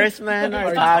First men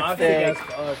are toxic.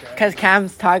 Because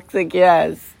Cam's toxic,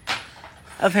 yes.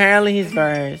 Apparently he's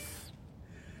verse.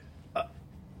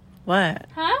 What?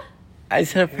 Huh? I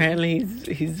said apparently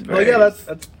he's verse. Oh yeah, that's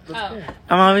cool.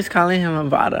 I'm always calling him a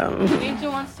bottom.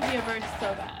 Angel wants to be a verse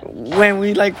so bad. When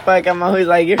we like fuck, I'm always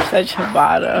like, you're such a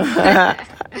bottom.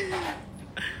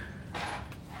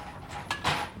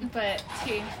 But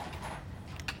T.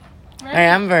 I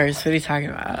am verse. What are you talking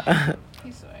about?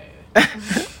 He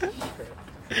swears.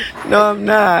 No, I'm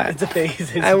not. It's a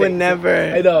phase. I would never.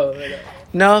 I know.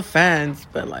 No offense,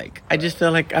 but like, I just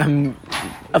feel like I'm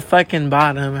a fucking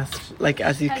bottom,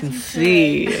 as you can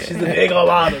see. She's a big old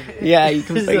bottom. Yeah, you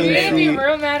can fucking You're gonna be see.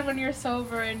 real mad when you're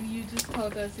sober and you just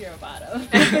told us you're a bottom.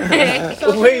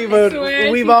 Wait,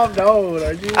 but we've all known,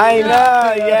 aren't you? I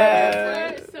know,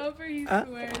 yeah. Sober, he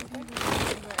swears.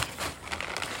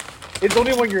 It's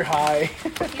only when you're high.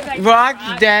 Like, Rock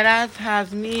Deadass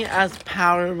has me as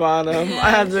power bottom. Yes. I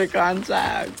have their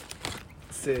contact.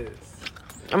 Sis.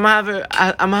 I'm gonna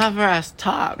have her as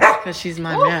top because she's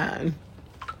my man.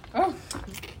 Oh.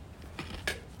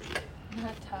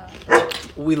 Not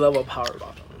tough. We love a power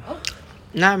bottom.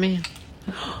 Not me.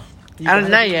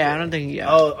 Not yet. I don't think yet.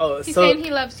 Oh, He's so saying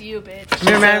he loves you, bitch.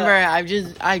 Remember, I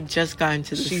just got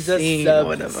into the she's scene.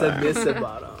 a submissive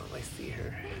bottom. I see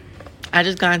her. I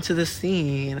just got into the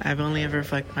scene. I've only ever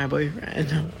fucked my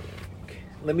boyfriend.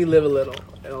 Let me live a little,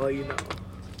 and I'll let you know.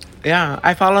 Yeah,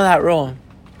 I follow that rule.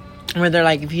 Where they're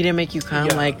like, if he didn't make you come,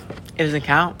 like, it doesn't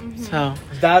count. Mm-hmm. So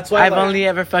That's why I've only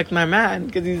ever fucked my man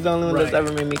because he's the only one that's Right.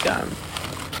 ever made me come.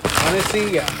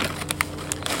 honestly, yeah.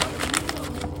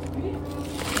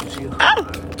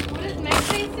 What does Meg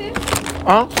say, sis?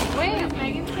 Oh, Wait,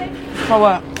 Megan said? for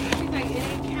what? She's like, it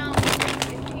didn't count.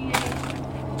 If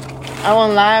he I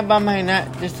won't lie about my nut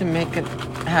just to make it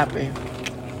happy.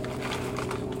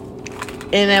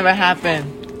 It never happened.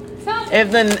 So,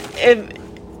 If a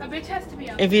bitch has to be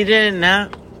on. he didn't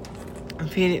nut,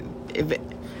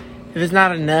 if it's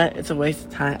not a nut, it's a waste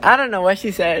of time. I don't know what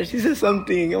she said. She said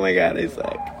something. Oh my god, I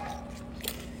suck.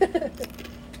 Okay,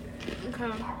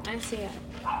 I see it.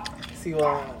 See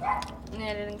what?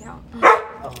 Yeah, it didn't count.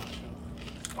 Oh.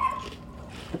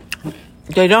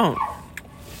 They don't.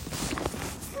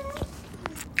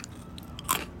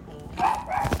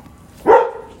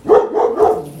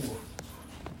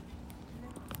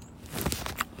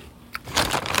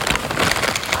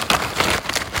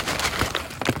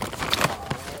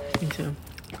 Me too.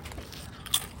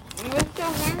 What's your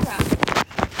hand at?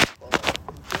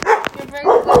 You're very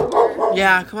sober.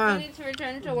 Yeah, come You on. need to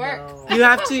return to work. No. You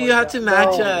have to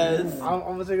match us. I'm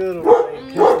gonna take a little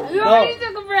break. You already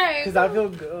took a break. Because I feel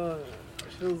good.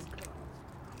 It feels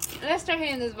Let's start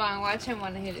hitting this ball and watch him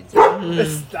want to hit it too. good.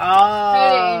 Stop.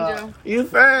 Hit it, Angel. You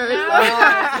first.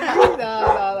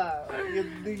 No.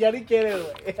 Ya ni quiere,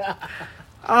 güey.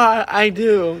 Oh, I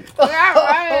do. Yeah,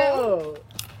 right. Oh.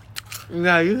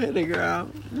 No, you hit it, girl.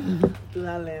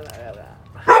 Dale, la verdad.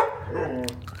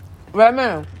 Right,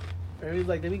 man. He's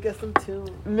like, let me get some too.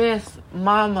 Miss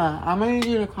Mama, I'm gonna need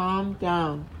you to calm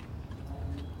down.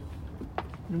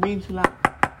 You're being too loud.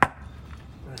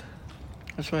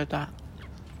 That's what I thought.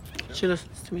 She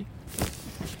listens to me.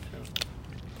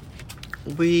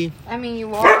 I mean, you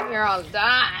walk here all the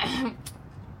time.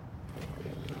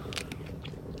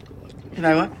 Did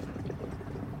I what?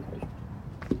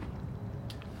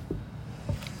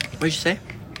 What'd you say?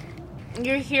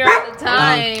 You're here all the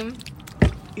time.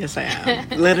 Yes, I am.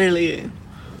 Literally.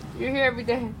 You're here every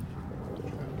day.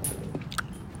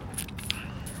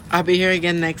 I'll be here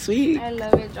again next week. I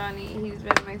love it, Johnny. He's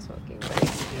been my smoking buddy.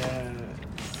 Yeah.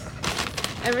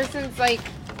 Ever since,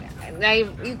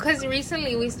 because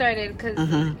recently we started, because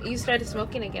you started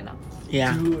smoking again now.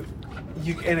 Yeah. Dude,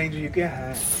 you can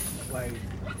have, like,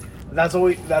 that's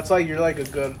why you're, like, a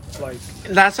good, like...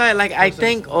 That's why, like, I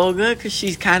thank Olga because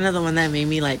she's kind of the one that made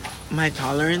me, like, my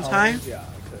tolerance high. Yeah,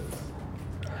 because...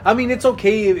 I mean, it's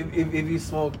okay if you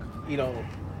smoke, you know,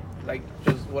 like,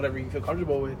 just whatever you feel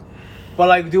comfortable with. But,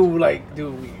 like, do we...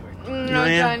 No,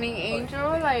 Johnny, Angel,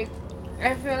 like,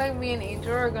 I feel like me and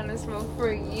Angel are gonna smoke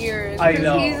for years. I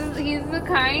know. He's the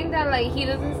kind that, like, he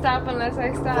doesn't stop unless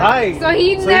I stop. Right. So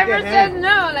he So never you can says have-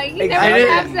 no. Like, he Exactly. never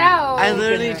taps out. I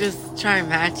literally just try and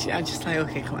match you. I'm just like,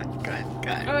 okay, come on, go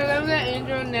ahead. I love that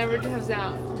Angel never taps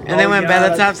out. And then when yeah, Bella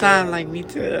that's taps out, good. I'm like, me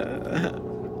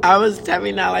too. I was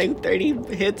tapping out like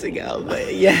 30 hits ago,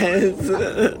 but yes.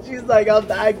 She's like, I'm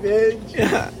back, bitch.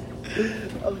 Yeah.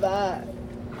 I'm back.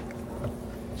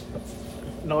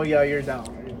 No, yeah, you're down.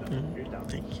 You're down.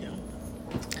 Thank you.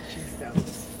 She's down.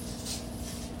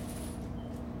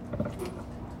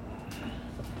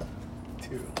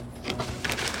 Two.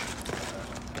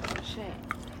 Shit.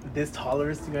 this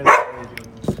tolerance you guys are.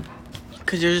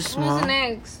 Cause you're just small. Who's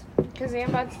next? Because they're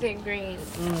about to take green.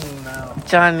 No.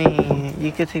 Johnny,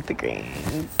 you could take the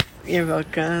greens. You're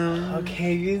welcome.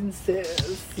 Okay, you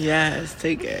insist. Yes,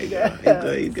 take it. Yeah.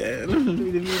 You good.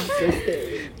 You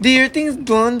insisted. Do your things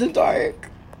glow in the dark?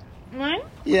 What?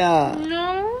 Yeah.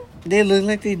 No. They look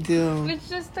like they do. It's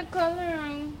just the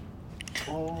coloring.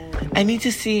 Oh. I need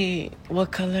to see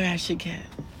what color I should get.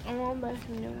 I won't buy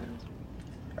some new ones.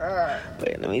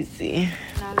 Wait, let me see.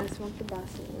 Now let's smoke the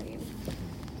Boston weed.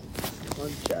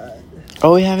 One shot.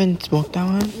 Oh, we haven't smoked that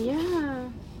one? Yeah.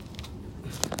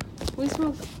 We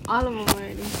smoked all of them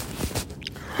already.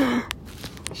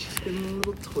 She's getting a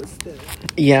little twisted.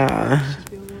 Yeah. She's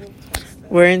getting a little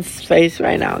twisted. We're in space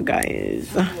right now,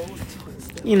 guys. A little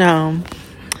twisted. You know,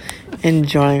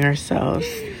 enjoying ourselves.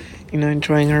 You know,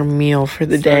 enjoying our meal for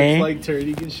the day. Starts like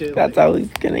turning and shit. That's like, all we're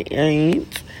gonna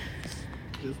eat.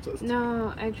 just twisted.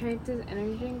 No, I tried this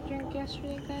energy drink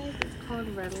yesterday, guys. It's called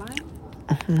Red Line.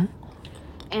 Mm-hmm.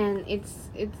 And it's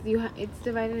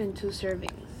divided in 2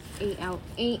 servings.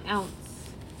 8 ounce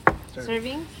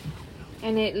serving.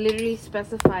 And it literally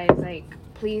specifies, like,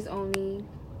 please only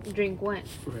drink one.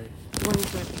 Right. One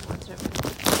serving.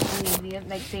 And leave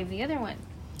the, save the other one.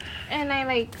 And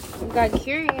I, got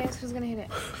curious. Who's gonna hit it?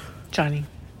 Johnny.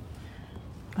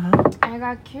 Uh-huh. I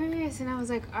got curious and I was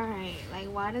like, alright,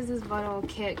 why does this bottle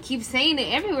keep saying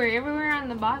it everywhere? Everywhere on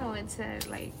the bottle it said,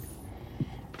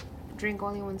 drink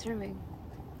only 1 serving.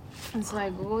 And so I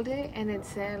googled it and it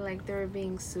said, they were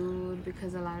being sued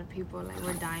because a lot of people,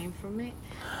 were dying from it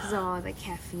because of all the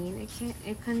caffeine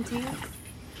it contains.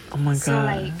 Oh my god. So,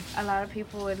 a lot of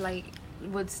people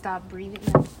would stop breathing.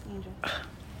 No, Angel.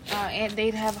 And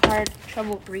they'd have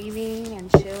trouble breathing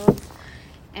and chills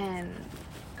and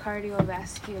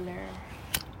cardiovascular,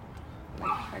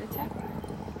 heart attack.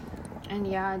 And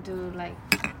yeah, dude,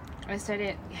 I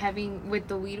started having, with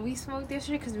the weed we smoked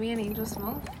yesterday, because me and Angel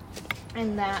smoked,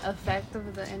 and that effect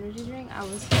of the energy drink, I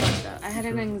was fucked up. I had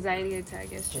an anxiety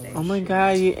attack yesterday. Oh my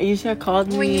god, you should have called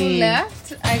me. When you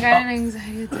left, I got an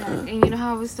anxiety attack. And you know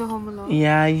how I was still home alone?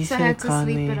 Yeah, you So should I have had to called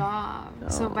sleep me. it off. Oh.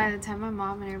 So by the time my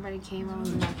mom and everybody came, I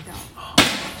was knocked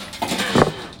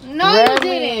out. No, you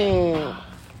didn't.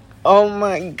 Oh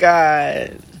my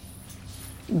god.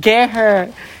 Get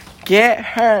her. Get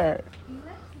her.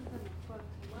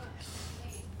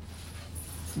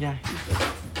 Yeah.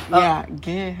 Yeah,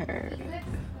 get her.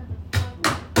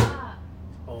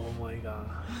 Oh my god.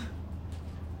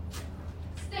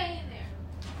 Stay in there.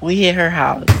 We hit her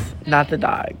house, not the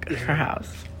dog. Her house.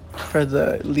 For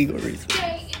the legal reason.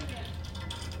 Stay in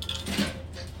there.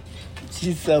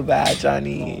 She's so bad,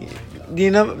 Johnny. Do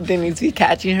you know they need to be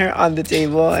catching her on the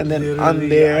table and then on Literally,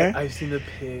 there? I've seen the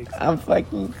pigs. I'm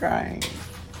fucking crying.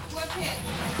 What pig?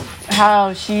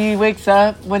 How she wakes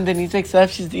up, when Denise wakes up,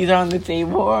 she's either on the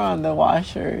table or on the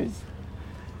washers.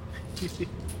 She's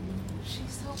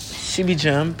so She be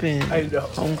jumping. I know.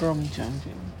 Homegirl be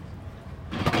jumping.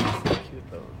 So cute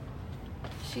though.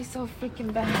 She's so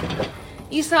freaking bad.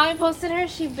 You saw I posted her?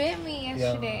 She bit me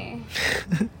yesterday.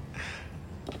 My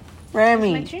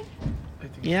Remy. turn? I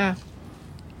think Yeah.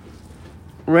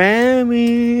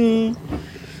 Remy.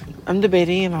 I'm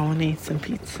debating if I want to eat some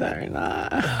pizza or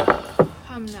not.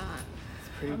 I'm not. it's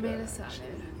pretty I made bad. a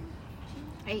salad.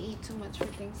 I eat too much for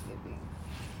Thanksgiving.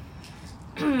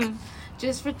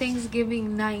 Just for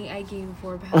Thanksgiving night, I gained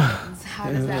 4 pounds.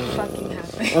 How does that fucking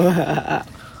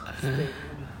happen?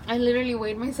 I literally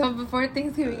weighed myself before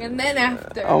Thanksgiving and then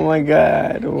after. Oh my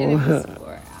god. And it was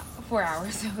 4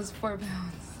 hours. It was 4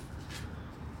 pounds.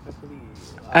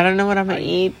 I don't know what I'm gonna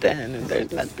eat then if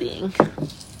there's nothing.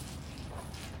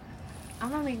 I'm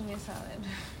gonna make me a salad.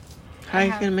 How are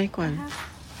you gonna make one?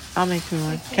 I'll make me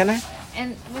one. Can I?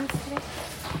 And when's today?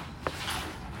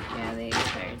 Yeah, they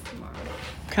expire tomorrow.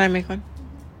 Can I make one?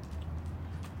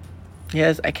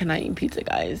 Yes, I cannot eat pizza,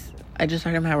 guys. I just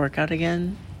started my workout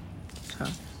again. So.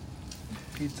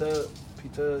 Pizza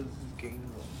is getting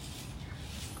low.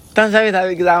 Don't tell me that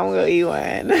because I'm gonna eat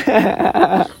one.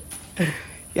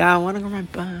 Yeah, I wanna go my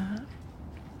butt.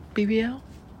 BBL?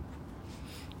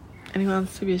 Anyone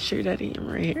wants to be a sugar daddy? I'm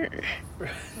right here.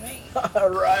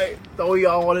 Alright. So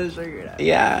y'all want to sugar that.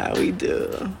 Yeah, we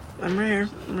do. I'm right here.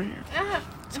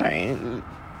 Sorry.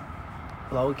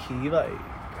 Low key,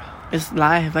 It's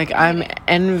live. I'm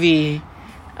envy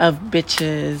of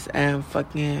bitches and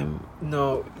fucking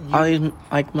No, all these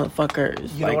like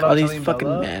motherfuckers, you know like what all I'm these telling fucking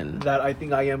Bella? men. That I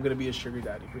think I am gonna be a sugar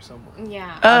daddy for someone.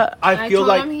 Yeah. I feel told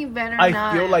like him he better I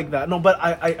not. feel like that. No, but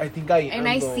I think I am. And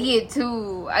I though. see it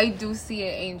too. I do see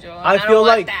it, Angel. I don't feel want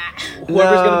like that.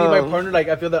 whoever's gonna be No. my partner, like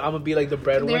I feel that I'm gonna be like the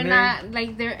breadwinner. They're not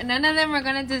like they're none of them are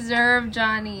gonna deserve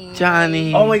Johnny.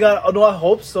 Johnny. Oh my god! Oh, no, I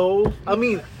hope so. I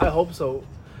mean, I hope so,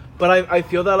 but I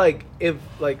feel that like if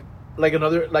like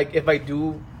another like if I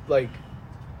do like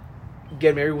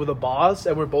get married with a boss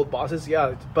and we're both bosses,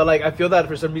 yeah. But like I feel that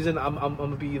for some reason I'm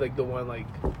gonna be like the one like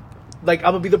I'm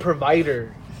gonna be the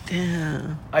provider.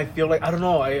 Yeah. I feel like I don't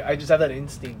know. I just have that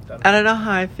instinct. I don't know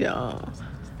how I feel.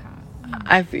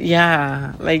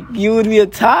 Yeah, like you would be a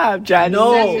top, Johnny.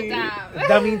 No, Such a top.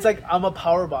 that means like I'm a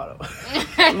power bottom.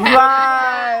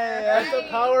 Right. That's a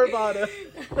power bottom.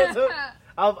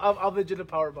 I'll legit a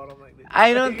power bottom like this.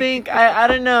 I don't think I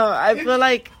don't know. I feel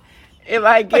like if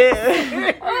I get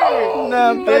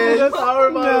no bitch, That's a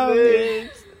power bottom, no bitch.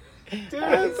 bitch, Dude,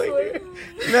 I swear.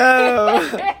 no.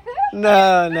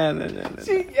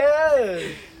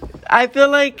 Yes. I feel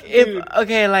like if Dude,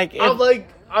 okay, like I'm if like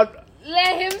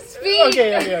Let him speak.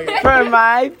 okay. for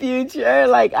my future,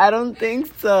 like I don't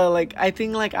think so. Like I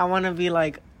think like I want to be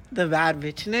like the bad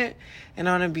bitch in it, and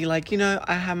I want to be like, you know,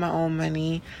 I have my own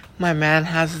money, my man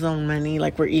has his own money,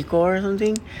 like we're equal or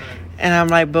something. And I'm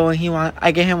like, but when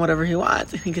I get him whatever he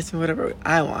wants, and he gets me whatever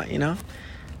I want, you know.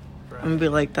 I'm gonna be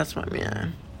like, that's my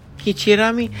man. He cheated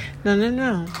on me? No,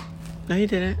 he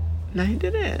didn't.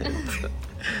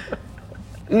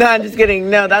 No, I'm just kidding.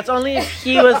 No, that's only if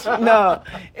he was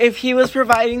if he was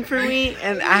providing for me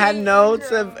and I had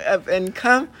notes of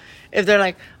income. If they're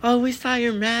like, oh, we saw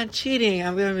your man cheating,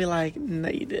 I'm gonna be like, no,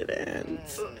 you didn't.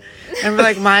 And be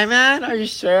like, my man? Are you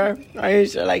sure?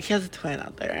 Like, he has a twin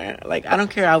out there. Like, I don't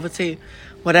care. I would say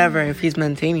whatever if he's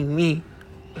maintaining me.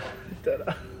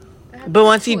 But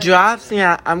once he drops,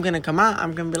 yeah, I'm gonna come out.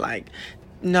 I'm gonna be like,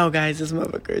 no, guys, this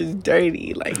motherfucker is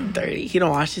dirty. Like, dirty. He don't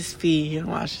wash his feet. He don't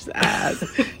wash his ass.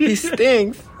 He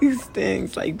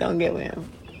stinks. Like, don't get with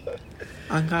him.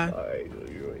 On God.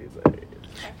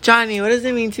 Johnny, what does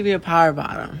it mean to be a power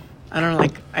bottom? I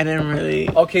didn't really.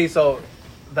 Okay, so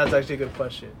that's actually a good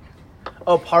question.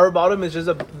 Oh, power bottom is just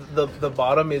the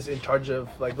bottom is in charge of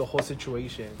like the whole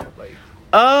situation. Like,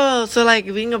 Oh, so like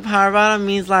being a power bottom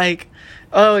means like,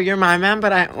 oh, you're my man,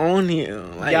 but I own you.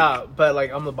 Like, yeah, but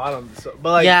like I'm the bottom. So,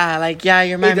 but like yeah,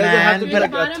 you're my it doesn't have to man, be You're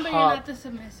but the like a bottom, but you're top. not the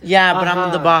submissive. yeah, but I'm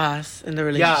the Uh-huh. boss in the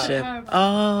relationship. Yeah.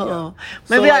 Oh, Yeah.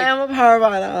 maybe So, I like- am a power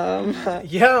bottom.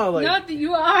 Yeah, like No,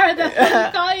 you are. That's why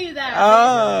we call you that.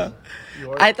 Oh,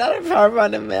 you're- I thought a power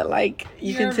bottom meant like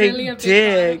you You're can take really a big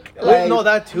dick, bottom. like no,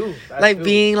 that too. That like too.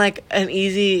 being like an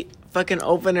easy fucking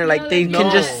opener. Like they like- can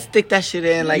No. just stick that shit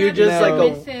in. Like You're You're just the like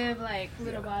a- submissive, like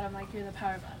little bottom, like you're the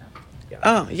power bottom.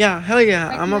 oh yeah, hell yeah,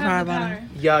 Like I'm you a have power the bottom. power.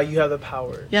 Yeah, you have the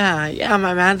power. Yeah,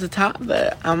 my man's the top,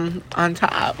 but I'm on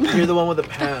top. You're the one with the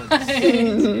pants.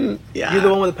 Yeah. You're the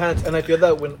one with the pants, and I feel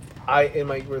that when in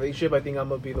my relationship, I think I'm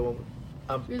gonna be the one.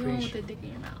 I'm You're the one pretty with sure. the dick in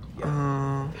your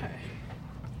mouth. Uh,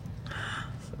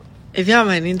 if you have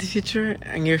money in the future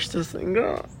and you're still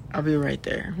single, I'll be right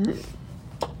there.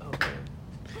 Okay.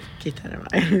 Keep that in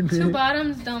mind. Two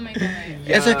bottoms don't make a right.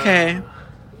 It's Yeah. okay.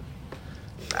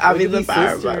 I'll be We the could be power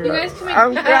sisters. bottom. You guys can make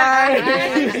I'm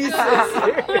crying.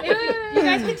 You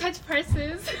guys can touch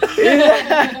purses.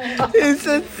 It's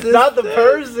a sister. Not the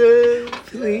person.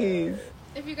 Please.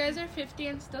 If you guys are 50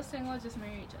 and still single, just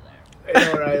marry each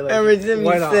other. All right, like, And we're gonna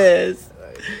why be not? sis.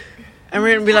 And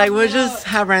we're gonna be like, we'll Have little- just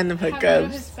have random Have little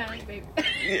hookups. Hispanic baby.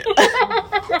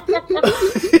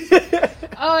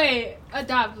 Oh wait,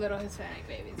 adopt little Hispanic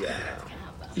babies. Yeah. Can't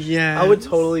help that. Yeah. I would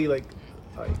totally like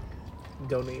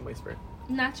donate my sperm.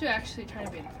 Not you actually trying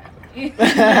to be in the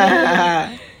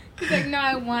family. He's like, no,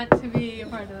 I want to be a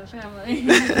part of the family.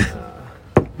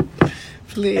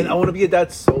 Please. And I want to be a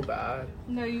dad so bad.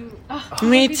 No, you. Oh,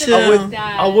 Me be the too. best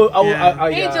dad. I would. Yeah.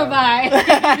 Angel,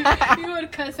 yeah. bye. You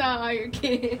would cuss out all your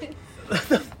kids.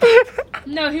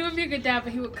 No, he would be a good dad,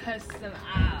 but he would cuss them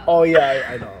out. Oh yeah,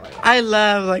 I know.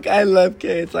 I love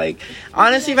kids. Like,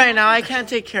 honestly, right now I can't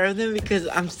take care of them because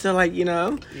I'm still like, you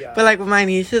know. Yeah. But like with my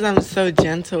nieces, I'm so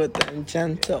gentle with them.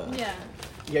 Gentle. Yeah,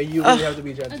 Yeah, you really have to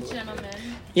be gentle. a with it. gentleman.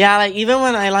 Yeah, like even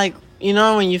when I like, you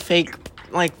know, when you fake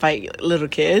like fight little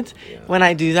kids, Yeah. when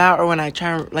I do that or when I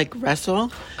try to like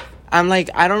wrestle, I'm like,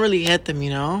 I don't really hit them, you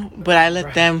know, but I let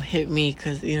Right. them hit me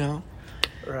because, you know,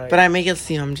 Right. but I make it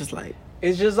seem I'm just like,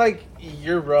 It's just like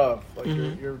you're rough. Like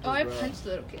you're just Oh, I rough. punched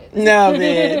little kids. no,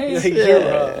 bitch. Like, you're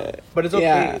rough. But it's okay.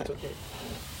 Yeah. It's okay.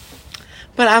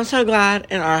 But I'm so glad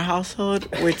in our household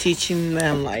we're teaching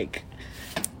them like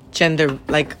gender,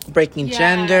 like breaking Yeah.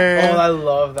 gender, Oh, I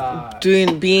love that.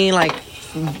 being like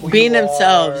Who being you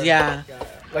themselves. are. Yeah.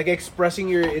 Like expressing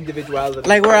your individuality.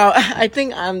 Like we're all, I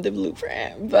think I'm the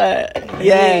blueprint, but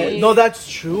yeah. No, that's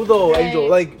true though, Right. Angel.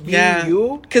 Like being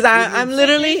you. Because I'm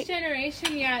literally, This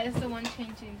generation, yeah, is the one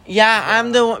changing. yeah,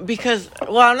 I'm the one, because,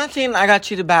 well, I'm not saying I got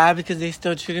treated bad because they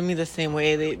still treated me the same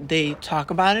way they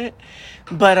talk about it.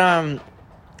 But,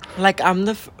 like, I'm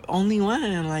the only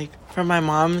one, like, for my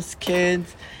mom's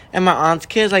kids and my aunt's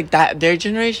kids, like, that, their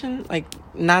generation, like,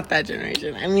 not that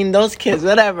generation. I mean, those kids,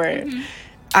 whatever. Mm-hmm.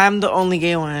 I'm the only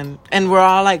gay one. And we're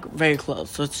all, like, very close,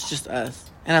 so it's just us.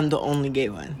 And I'm the only gay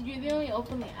one. You're the only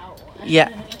openly out one. Yeah.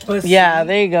 But Yeah, see,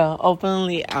 there you go.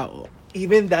 Openly out.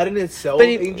 even that in itself, But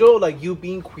Angel, like you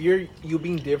being queer, you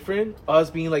being different, us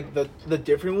being like the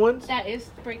different ones. That is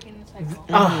breaking the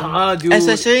cycle. Dude.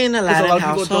 Especially in a 'Cause Latin lot of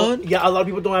people household. don't. Yeah, a lot of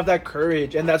people don't have that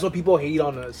courage, and that's what people hate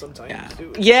on us sometimes. Yeah.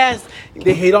 Dude. Yes.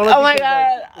 They hate on us. Oh my because,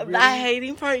 god. like, That really?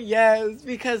 hating part, yes.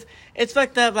 Because it's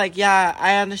fucked up. Like, yeah,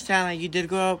 I understand. Like, you did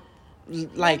grow up,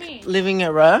 like, Right. living it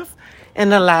rough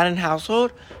in a Latin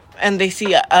household. And they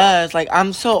see us. Like,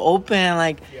 I'm so open.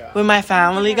 Like, Yeah. with my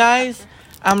family, guys,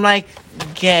 I'm, like,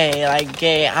 gay. Like,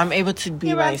 gay. I'm able to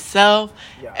be myself.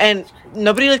 Yeah, And it's crazy.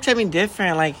 nobody looks at me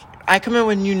different. Like, I come in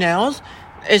with new nails.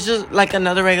 It's just like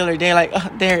another regular day. Like, oh,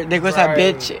 there goes that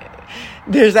Right. bitch.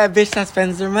 There's that bitch that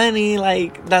spends their money.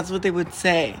 Like, that's what they would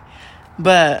say.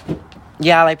 But,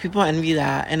 yeah, like, people envy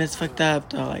that. And it's fucked up,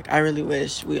 though. Like, I really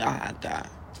wish we all had that.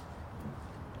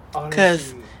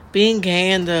 Because Honestly. being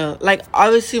gay and like,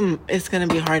 obviously, it's going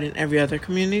to be hard in every other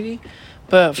community.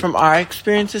 But from our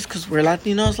experiences, because we're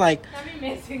Latinos, like, I'm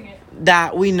missing it.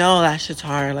 that we know that shit's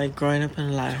hard. Like, growing up in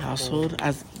a Latin household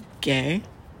as gay.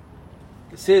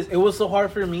 Sis, it was so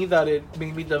hard for me that it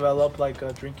made me develop like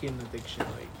a drinking addiction,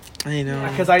 like I know.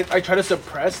 because I try to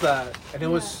suppress that, and it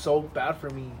was so bad for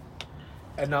me,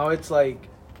 and now it's like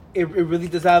it really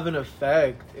does have an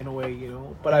effect in a way, you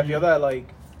know. But I feel that like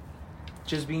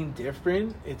just being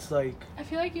different, it's like I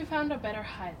feel like you found a better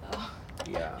high though.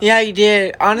 yeah. Yeah, you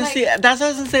did. Honestly, Like- that's what I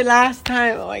was going to say last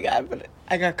time. Oh, my God. But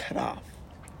I got cut off.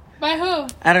 By who?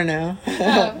 I don't know.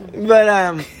 Oh. But,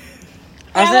 I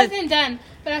was wasn't done,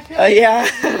 but I feel Oh, like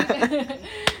yeah.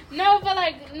 no, but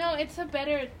like no, it's a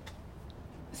better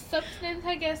substance,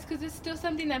 I guess, because it's still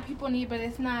something that people need, but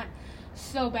it's not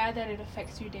so bad that it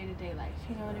affects your day to day life.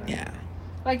 You know what I mean? Yeah.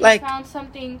 Like you found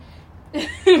something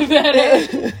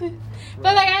better.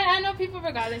 But like I know people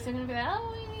regardless are gonna be like,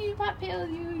 oh, you pop pills,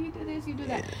 you do this, you do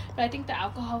that. But I think the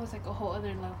alcohol was like a whole other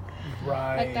level.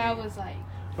 Right. Like that was like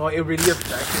No, it really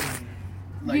affected me.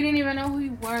 Like, you didn't even know who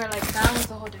you were. Like that was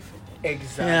a whole different thing.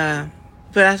 exactly. Yeah.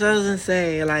 But that's what I was going to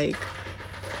say. Like,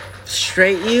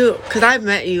 straight you. Because I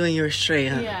met you when you were straight,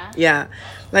 huh? Yeah. Yeah.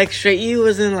 Like, straight you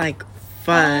wasn't, like,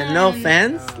 fun. No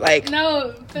offense. Like,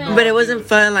 No, but it wasn't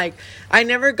fun. Like, I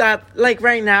never got, like,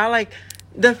 right now, like,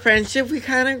 the friendship we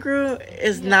kind of grew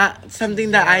is not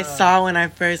something that I Yeah. saw when I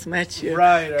first met you.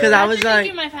 Right. Because I was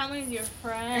like, my family is your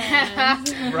friend.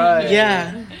 Right.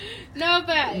 yeah. No,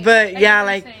 but yeah, what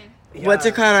like, you're saying. what's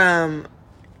it called?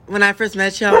 When I first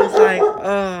met you, I was like,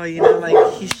 oh, you know,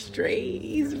 like, he's straight.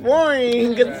 He's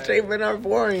boring. Because straight men are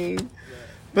boring.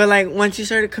 But, like, once you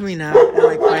started coming out and,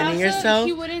 like, But finding also, yourself.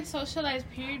 you wouldn't socialize,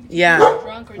 period. Because Yeah. you were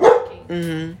drunk or drinking.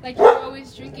 Mm-hmm. Like you were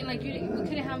always drinking. Like we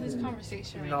couldn't have this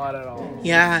conversation. Right Not at all.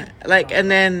 Yeah. Like,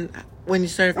 and then when you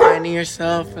started finding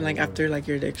yourself and, like, after, like,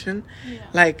 your addiction, Yeah.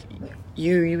 like,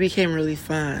 you became really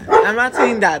fun. I'm not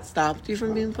saying that stopped you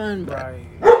from being fun, but Right.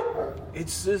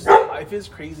 It's just life is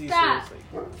crazy. Stop. Seriously.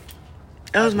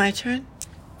 it was my turn.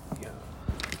 Yeah.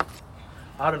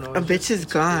 I don't know. A it's bitch just- is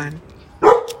gone.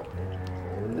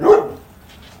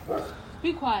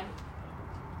 Be quiet.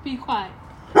 Be quiet.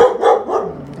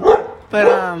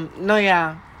 But, no,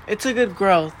 yeah. It's a good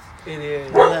growth. It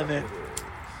is. I love it.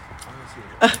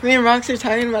 Honestly. Me and Rox were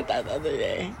talking about that the other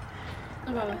day.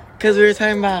 Okay. Because we were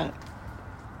talking about,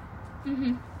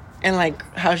 Mhm. and, like,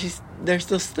 how they're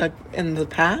still stuck in the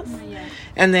past. Yeah.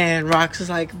 And then Rox was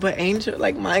like, but Angel,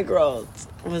 like, my growth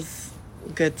was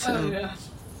good too. Oh yeah.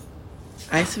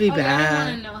 I used to be Oh, yeah, I bad.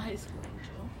 want to know high school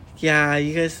Angel. Yeah,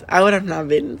 you guys, I would have not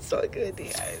been so good, you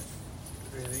guys.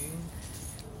 Really?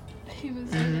 He was.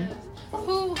 Mm-hmm.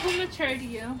 Who matured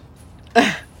you?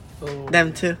 Oh.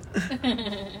 Them too.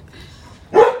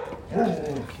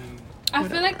 Okay. I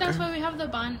feel like that's why we have the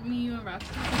bond, me, you, and Roxy.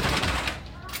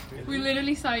 We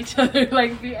literally saw each other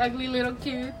like the ugly little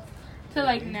kids to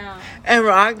like now. And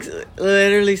Rox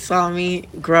literally saw me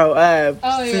grow up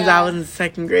Oh, since yeah. I was in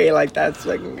second grade. Like, that's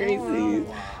fucking crazy.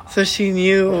 So she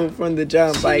knew from the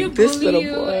jump, She like, knew this bully little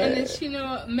you, boy. and then she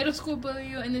knew middle school bully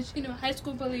you, and then she knew high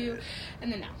school bully you,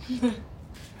 and then now.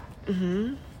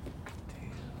 Mm-hmm.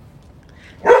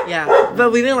 Yeah,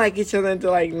 but we didn't like each other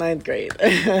until like 9th grade. She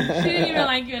didn't even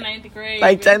like you in 9th grade.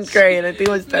 Like 10th grade. I think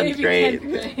it was 10th Maybe grade.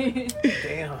 10th grade.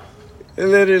 Damn.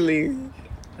 Literally.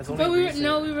 That's only But we were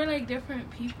recent. we were like different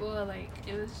people. Like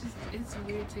it was just it's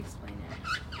weird to explain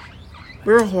it.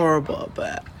 We're horrible,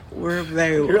 but we're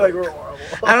very You're like, we're horrible.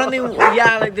 I don't think,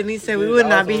 yeah, like Denise said, we Dude, would that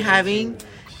not was be almost having it.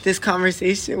 this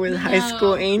conversation with high No.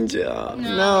 school Angel.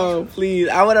 No. No, please.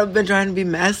 I would have been trying to be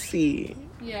messy.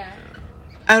 Yeah.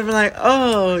 I'd be like,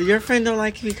 oh, your friend don't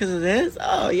like you because of this?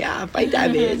 Oh, yeah, fight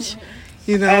that bitch.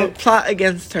 You know, And- plot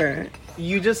against her.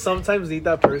 You just sometimes need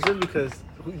that person because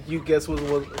you guess was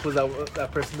that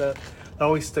person that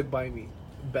always stuck by me.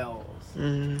 Bells.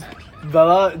 Mm.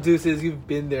 Bella, deuces, you've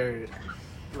been there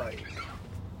like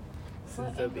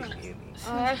since the beginning.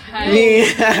 Oh, that's High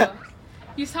good. Yeah. school.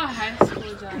 You saw high school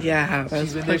Johnny. Yeah, that's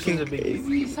She's been there fucking since the crazy.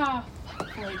 beginning. You saw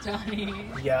boy Johnny.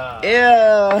 Yeah.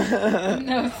 Ew.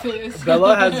 No sis.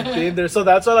 Bella has been there, so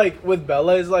that's why like with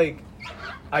Bella is like,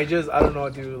 I don't know,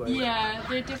 dude. Like, Yeah,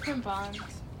 they're different bonds.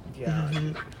 yeah.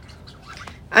 Mhm.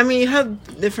 I mean, you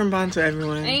have different bonds with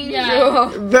everyone. Angel.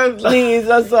 Yeah. But please,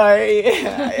 I'm sorry.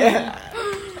 Yeah.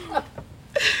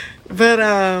 But,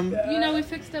 You know, we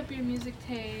fixed up your music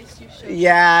taste, your show.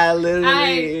 yeah,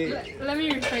 literally. Let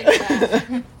me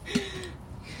rephrase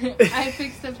that. I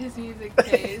fixed up his music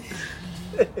taste.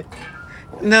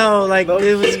 No, like, Low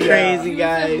it was key, crazy, He was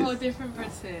a whole guys. different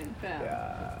person. Fam.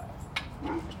 Yeah.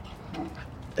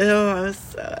 Ew, I was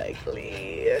so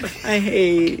ugly. I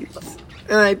hate.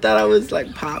 And I thought I was,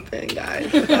 like, popping,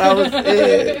 guys. I thought I was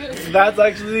it. That's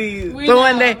actually. We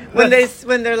But know.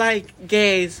 when they're like,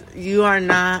 gays, you are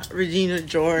not Regina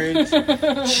George,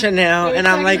 Chanel, They were and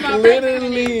I'm talking like, about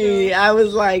literally, Angel. I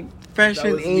was like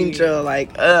freshman was me. Angel,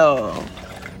 like, oh,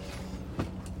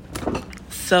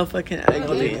 so fucking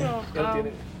ugly, Angel. Y'all did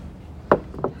it.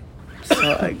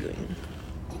 so ugly.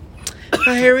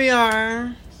 But here we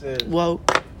are, Sis.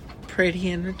 woke, pretty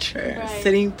in the chair, Right.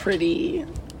 sitting pretty.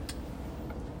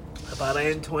 About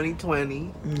in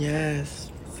 2020.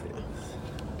 Yes.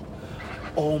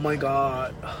 Oh my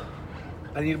god.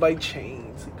 I need to buy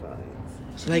chains,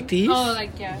 guys. Like these. Oh,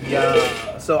 like, yeah.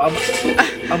 Yeah. So I'm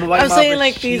gonna buy I'm my saying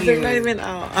like these. They're not Shein. even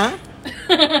out, huh?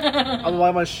 I'm gonna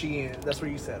buy my Shein. That's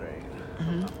what you said,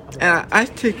 right? And I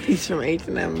took these from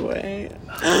H&M, boy.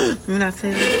 I'm not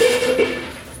saying that.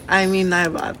 I mean, I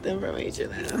bought them from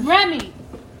H&M. Remy,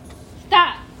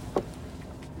 stop.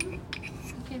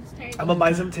 I'm gonna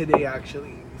buy some today,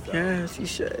 actually. So. Yes, you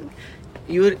should.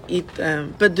 You would eat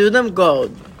them. But do them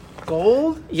gold.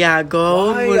 Gold? Yeah,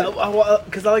 gold. Why?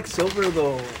 Because I like silver,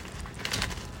 though.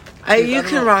 I You don't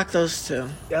can know. rock those too.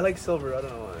 Yeah, I like silver. I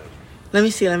don't know why. Let me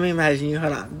see. Let me imagine you.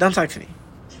 Hold on. Don't talk to me.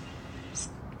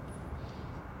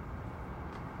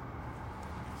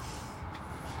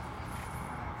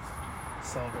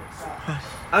 Silver.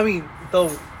 I mean,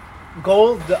 though,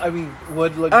 gold,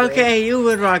 would look Okay, you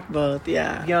would rock both.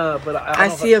 Yeah. good. Yeah, but I I don't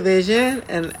know see a vision,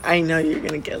 and I know you're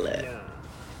gonna get lit. Yeah.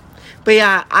 But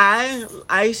yeah,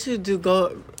 I used to do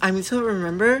gold. I mean, so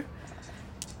remember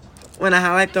when I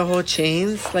had like the whole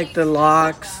chains, like the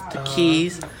locks, the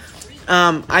keys.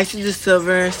 I used to do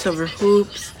silver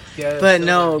hoops. Yeah, But silver.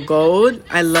 no, gold.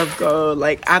 I love gold.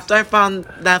 Like after I found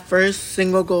that first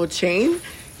single gold chain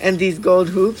and these gold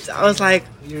hoops, I was like,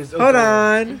 Years hold ago.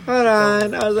 on.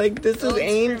 I was like, this is Gold's for me.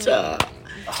 Angel.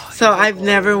 Oh, So you're I've gold.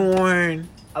 never worn.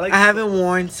 I I haven't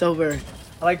worn silver.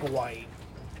 I like white.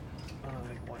 I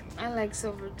like white. I like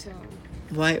silver too.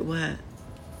 White what?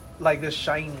 Like the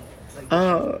shiny. Like the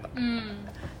Oh Mm.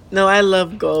 no, I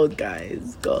love gold,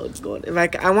 guys. Gold.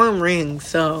 Like I want rings,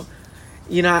 so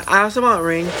you know I also want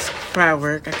rings for at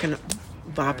work. I can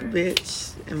bop a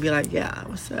bitch and be like, yeah,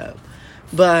 what's up?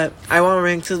 But I want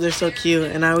rings because they're so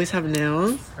cute, and I always have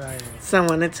nails, shiny. Right. so I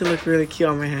want it to look really cute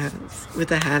on my hands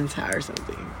with a hand tie or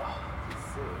something.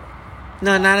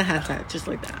 No, not a hand tie, just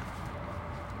like that.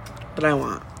 But I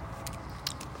want.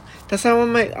 That's how I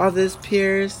want my all this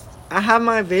pierced. I have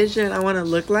my vision. I want to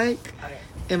look like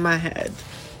in my head,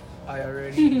 I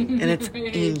already. and it's Pretty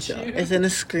angel. cute. It's in a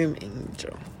scream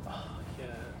angel. Yes.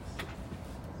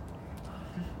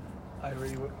 I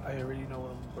already know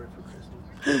what I'm wearing for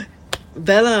Christmas.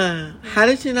 Bella, how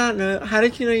did you not know? How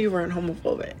did you know you weren't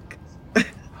homophobic?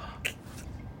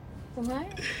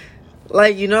 What?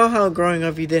 Like, you know how growing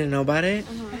up you didn't know about it?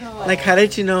 Oh. Like, how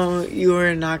did you know you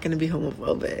were not going to be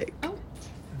homophobic?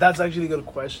 That's actually a good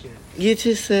question. You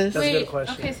too, sis. That's a Wait, good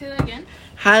question. okay, say that again.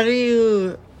 How do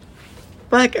you...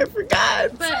 Fuck, I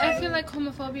forgot. But I feel like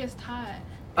homophobia is taught.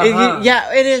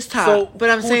 Yeah, it is tough. So, but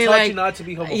I'm who saying, taught like... you not to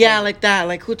be homophobic? Yeah, like that.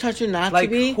 Like, who taught you not Like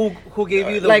to be? who gave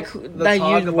you the Like, the that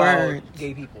talk you about weren't.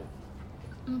 gay people?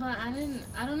 But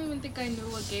I don't even think I knew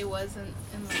what gay was in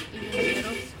like even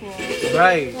middle school.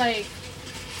 Right. Like,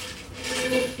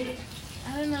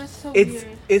 I don't know. It's so It's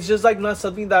weird. it's just like not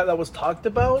something that was talked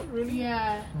about really.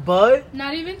 Yeah. But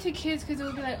Not even to kids, because it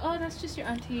would be like, oh, that's just your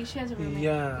auntie. She has a roommate.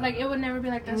 yeah. Like, it would never be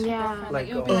like, that's your Yeah. girlfriend. Like, Like,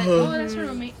 it would be like, uh-huh. oh, that's her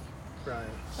roommate. Right.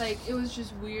 Like, it was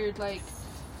just weird. Like,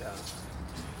 Yeah.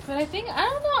 but I think, I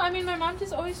don't know. I mean, my mom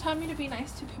just always taught me to be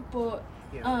nice to people.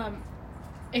 Yeah.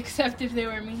 Except if they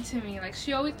were mean to me. Like,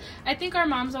 I think our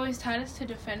moms always taught us to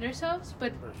defend ourselves,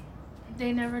 but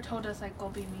they never told us, like, go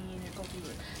be mean or go be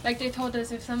rude. Like, they told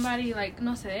us if somebody, like,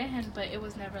 no se dejen, but it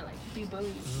was never, like, be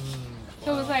bullied.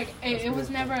 So it was, like, it was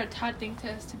never a taught thing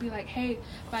to us to be like, hey,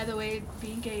 by the way,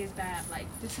 being gay is bad. Like,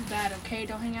 this is bad, okay?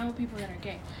 Don't hang out with people that are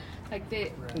gay. Like,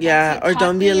 they... Yeah, that's or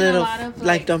don't be a taught me in little, lot of,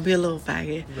 like, don't be a little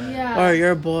faggot. Right. Yeah. Or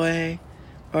you're a boy.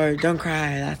 Or don't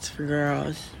cry, that's for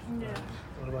girls. Yeah.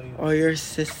 What about you? Or you're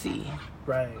sissy.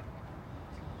 Right.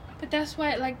 But that's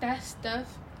why, like, that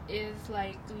stuff is,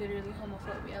 like, literally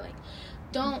homophobia. Like,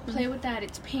 don't play with that.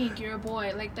 It's pink. You're a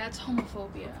boy. Like, that's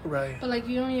homophobia. Right. But, like,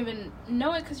 you don't even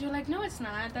know it because you're like, no, it's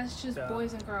not. That's just Yeah.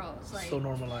 boys and girls. Like, So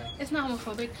normalized. it's not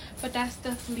homophobic, but that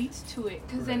stuff leads to it.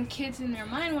 Because then kids in their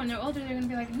mind, when they're older, they're going to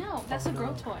be like, no, that's a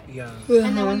girl toy. Yeah.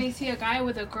 And then when they see a guy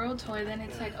with a girl toy, then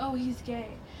it's like, oh, he's gay.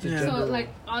 Yeah. So, like,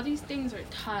 all these things are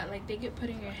taught. Like, they get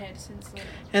put in your head since little.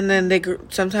 And then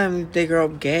sometimes they grow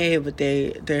up gay, but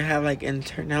they have like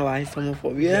internalized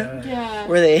homophobia Yeah.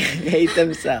 where they hate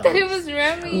themselves. That it was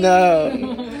Remy.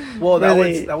 No. Well, that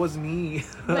Really? was me.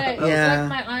 But Yeah.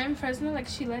 like my aunt in Fresno, like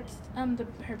she lets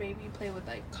her baby play with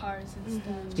like cars and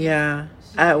stuff. Yeah.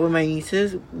 With my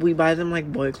nieces, we buy them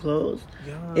like boy clothes.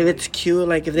 Yeah. If it's cute,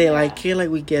 like if they Yeah. like it, like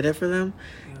we get it for them.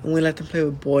 And we let them play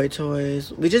with boy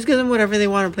toys. We just give them whatever they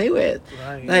want to play with.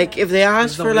 Right. Like if they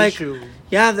ask There's for no like, issue.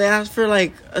 yeah, if they ask for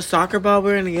like a soccer ball,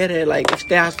 we're gonna get it. Like if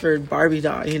they ask for Barbie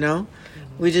doll, you know,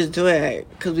 we just do it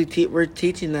because we're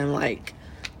teaching them like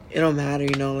it don't matter,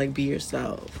 you know, like be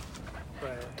yourself.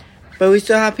 Right. But we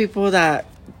still have people that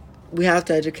we have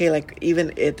to educate, like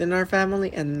even it in our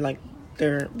family and like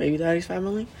their baby daddy's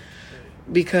family.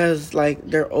 Because like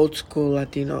they're old school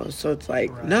Latinos, so it's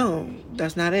like Right. no,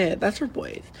 that's not it. That's for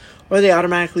boys, or they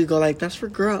automatically go like that's for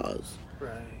girls.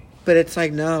 Right. But it's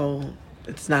like no,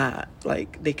 it's not.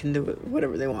 Like they can do it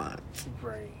whatever they want.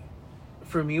 Right.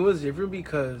 For me, it was different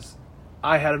because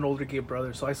I had an older gay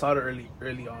brother, so I saw it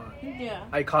early on. Yeah.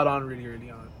 I caught on really early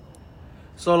on.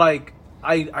 So like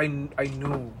I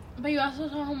knew. But you also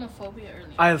saw homophobia earlier.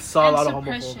 I saw and a lot of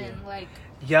suppression, homophobia. like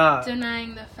Yeah.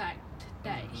 denying the fact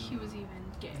that he was even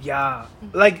gay. Yeah.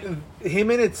 Like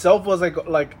him in itself was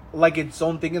like its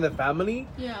own thing in the family.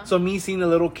 Yeah. So me seeing a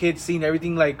little kid seeing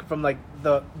everything like from like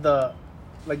the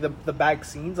back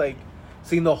scenes, like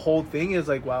seeing the whole thing is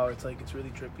like wow, it's really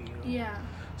trippy, you know? Yeah.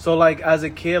 So like as a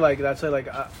kid, like that's why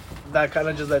that kind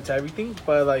of just led to everything.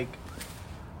 But like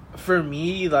for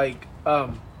me, like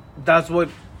that's what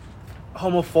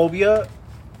homophobia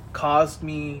caused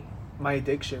me my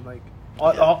addiction. Like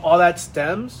all that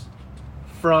stems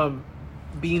from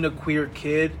being a queer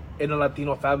kid in a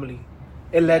Latino family.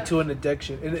 It led to an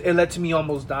addiction. It led to me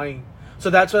almost dying. So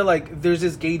that's why like there's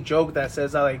this gay joke that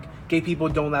says that like gay people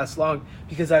don't last long,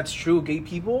 because that's true. Gay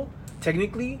people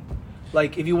technically,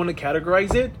 like if you want to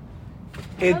categorize it,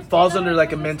 it How's falls that under not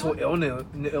like a last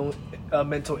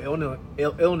mental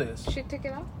illness. She took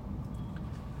it out.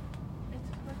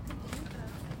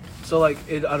 So like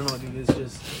I don't know, dude. It's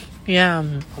just Yeah,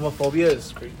 homophobia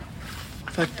is crazy.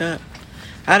 fucked up.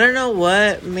 I don't know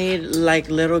what made like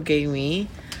little gay me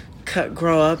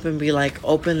grow up and be like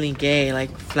openly gay,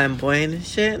 like flamboyant and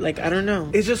shit. Like I don't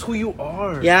know. It's just who you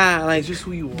are. Yeah, like it's just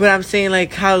who you are. But I'm saying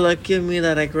like how lucky of me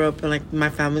that I grew up and like my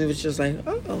family was just like,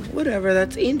 oh, whatever,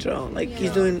 that's Angel. Like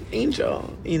he's doing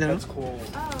Angel, you know. That's cool.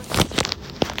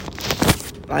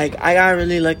 Like I got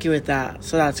really lucky with that,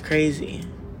 so that's crazy.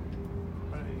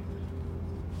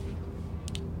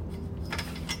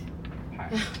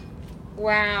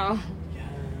 Wow.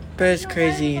 But it's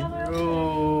crazy.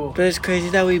 Bro. But it's crazy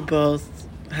that we both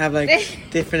have like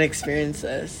different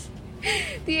experiences.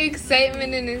 The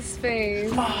excitement in his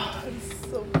face.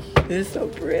 It's so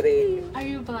pretty. Are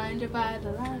you blinded by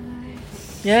the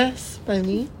lights? Yes, by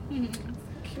me.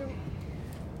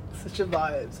 Such a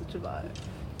vibe. Such a vibe.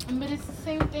 But it's the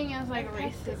same thing as like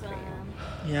racism.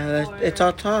 Yeah, it's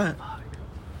all taught.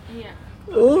 Yeah.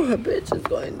 Ooh, a bitch is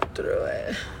going through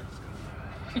it.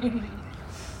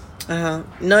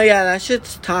 No, yeah, that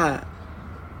shit's taught.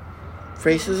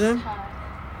 Racism.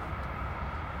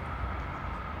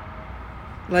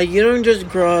 Like you don't just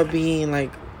grow up being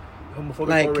like Homophobic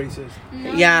Like- or racist.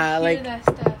 No, Yeah, you hear like- that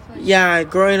stuff. Like, yeah,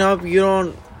 growing up you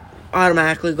don't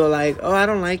automatically go like, oh, I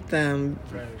don't like them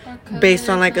Right. based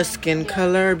on like a skin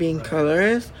color being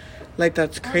colorist. Like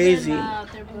that's crazy. Oh, they're loud,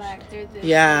 they're black, they're this.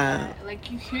 Yeah. They're that.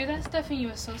 Like you hear that stuff and you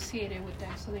associate it with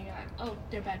them, so then you're like, oh,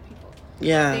 they're bad people.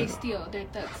 Yeah. They steal, they're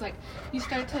thugs. Like you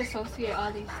start to associate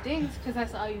all these things because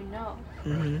that's all you know.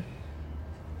 Mm-hmm.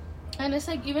 And it's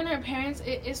like even our parents,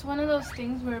 it's one of those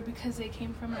things where because they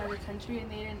came from another country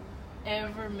and they didn't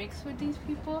ever mix with these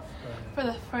people for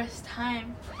the first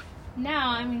time. Now,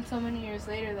 I mean, so many years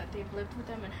later that they've lived with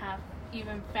them and have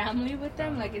even family with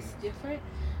them, like it's different.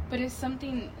 But it's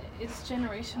something, it's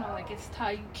generational. Like it's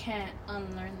taught, you can't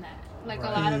unlearn that. Like a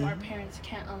lot of our parents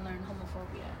can't unlearn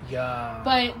homophobia. Yeah.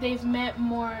 But they've met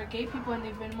more gay people and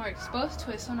they've been more exposed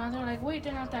to it. So now they're like, wait,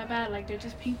 they're not that bad. Like they're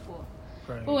just people.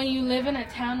 Right. But when you live in a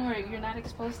town where you're not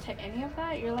exposed to any of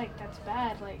that, you're like, that's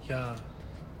bad. Like, Yeah.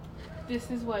 this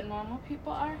is what normal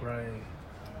people are. Right.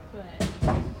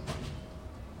 But,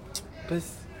 But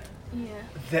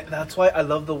yeah. that's why I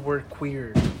love the word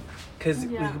queer. Because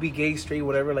we Yeah. could be gay, straight,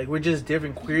 whatever. Like, we're just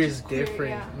different. Queer is Just queer,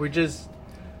 different. yeah.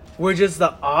 We're just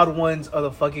the odd ones of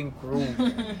the fucking group.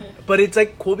 But it's,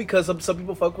 like, cool because some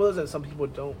people fuck with us and some people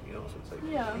don't, you know? So it's,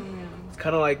 like, Yeah. it's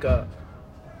kind of like,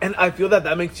 and I feel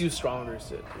that makes you stronger,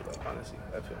 Sid, too, like, honestly.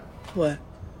 I feel. What?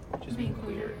 Just being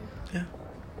queer. Yeah.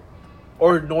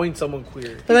 Or knowing someone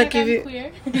queer. But like I'm if you,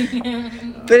 queer.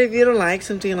 but if you don't like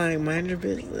something, like mind your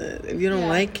business. If you don't Yeah.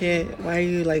 like it, why are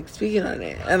you like speaking on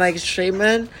it? And like straight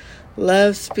men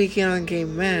love speaking on gay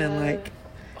men. Like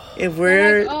if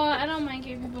we're, like, oh, I don't mind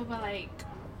gay people, but like,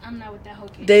 I'm not with that whole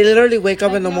gay. they literally wake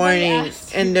up Like, in the nobody morning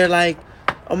asked. and they're like,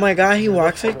 oh my god, he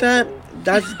walks like that.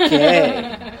 That's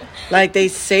gay. Like they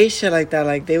say shit like that.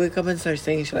 Like they wake up and start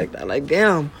saying shit like that. Like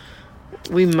damn.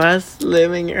 We must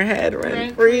live in your head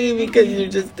rent free because you're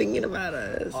just thinking about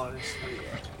us. Honestly.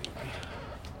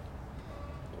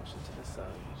 Motion to the side.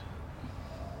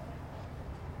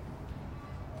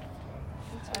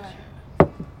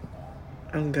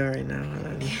 I'm good right now. Hold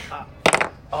on.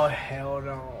 Oh, hell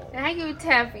no. How you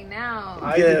tapping now?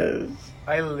 Yes.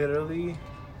 I literally...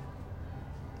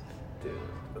 Dude.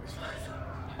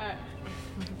 Her.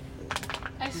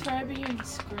 I swear I be hearing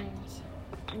screams.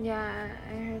 Yeah,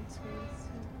 I heard screams.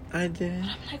 I did.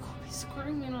 I'm like, who be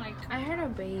screaming? Like, I heard a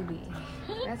baby.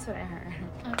 That's what I heard.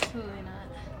 absolutely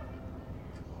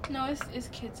not. No, it's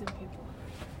kids and people.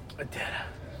 I did.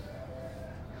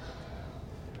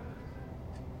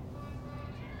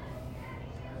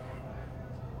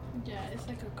 Yeah, it's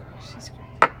like a girl. She's screaming.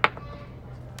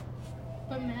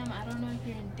 But ma'am, I don't know if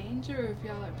you're in danger or if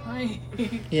y'all are playing.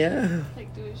 Yeah.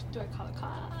 Like, do I call a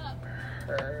cop?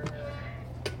 Oh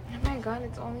my god,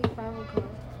 it's only 5 o'clock.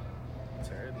 It's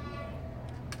early.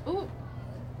 Ooh.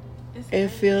 It's It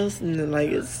feels like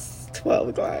it's 12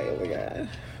 o'clock. Oh my god.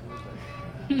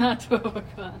 not 12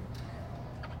 o'clock.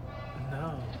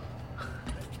 No.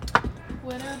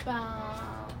 What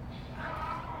about...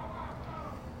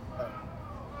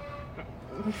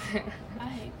 I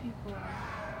hate people.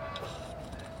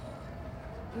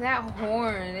 That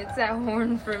horn. It's that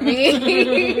horn for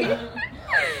me. I'm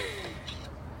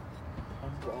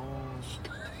wrong.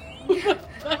 What the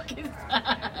fuck is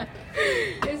that?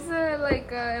 It's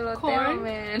like a elotero Corn?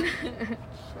 man.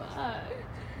 Fuck.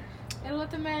 And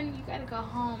let the man, you gotta go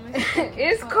home.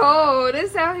 It's cold.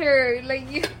 It's out here. Like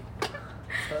you.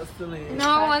 Hustling.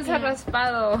 No one's had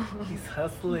raspado. He's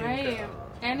hustling. Right.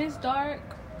 And it's dark.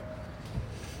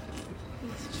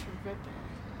 He's tripping.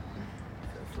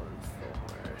 Hustling so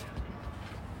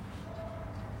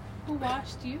Who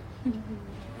watched you? I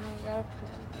gotta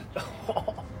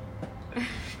hard.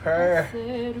 Her.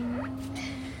 Said,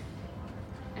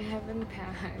 I haven't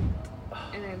packed,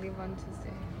 and I leave on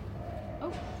Tuesday.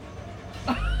 oh.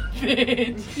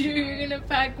 Bitch, you're gonna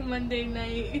pack Monday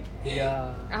night.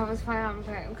 Yeah. I was fine on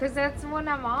pack because that's when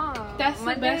I'm off. That's the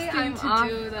Monday, best thing I'm to off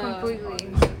do, though.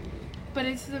 completely. But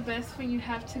it's the best when you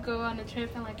have to go on a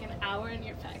trip in like an hour and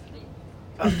you're packing.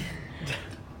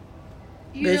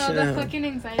 You Bitch, know, the no. fucking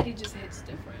anxiety just hits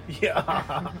different.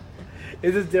 Yeah.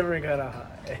 It's a different kind of high.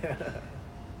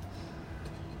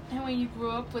 And when you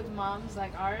grew up with moms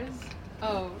like ours,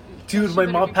 oh. Dude, that my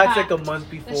shit mom better be packs like a packed. month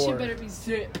That shit before. better be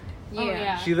zipped. Oh, Yeah.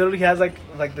 yeah. She literally has like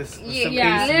this Yeah,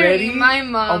 suitcase literally, ready. my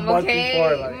mom. a month Okay,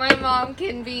 before, like- my mom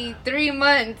can be 3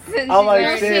 months and I'm she's like,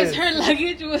 already sis. Her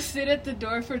luggage will sit at the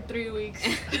door for 3 weeks.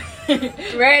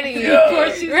 ready. Yeah.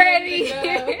 Before she's Ready.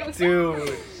 ready to go.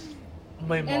 Dude.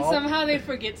 My mom. And somehow they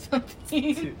forget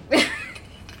something. Dude,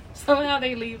 Somehow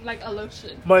they leave like a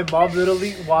lotion. my mom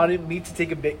literally wanted me to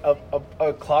take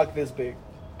a clock this big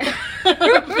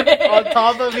on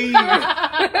top of me.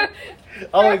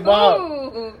 I'm like, Mom,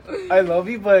 Ooh. I love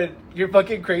you, but you're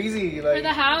fucking crazy. Like, For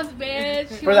the house, bitch.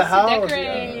 She For the wants to house,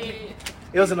 decorate.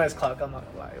 it was a nice clock. I'm not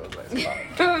gonna lie, it was a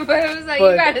nice clock. But it was like,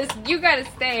 But- you gotta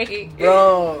stay.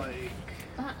 Bro, like,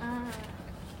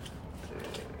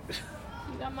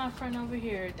 You got my friend over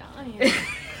here dying.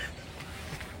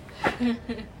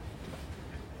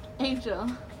 Angel.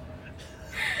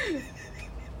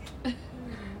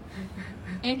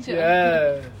 Angel.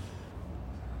 yeah.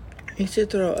 You should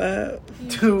throw up. You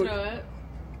Dude. Throw it.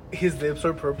 His lips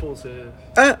are purple, sis.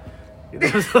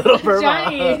 His lips are a little purple.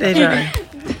 Johnny. They dry.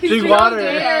 Drink water.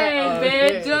 Hey, Oh, bitch,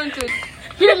 shit. don't do.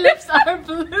 Your lips are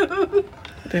blue.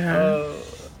 They dry.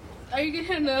 Are you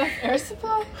getting enough air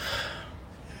supply?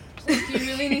 Do you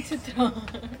really need to throw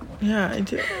up? Yeah, I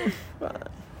do.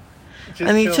 Just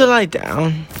I need chill. to lie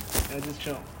down. Yeah, just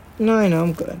chill. No, I know,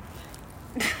 I'm good.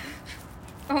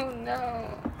 Oh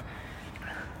no.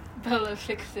 Bella,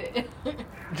 fix it.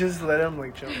 Just let him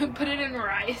like chill. Put it in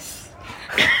rice.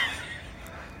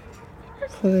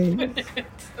 Please.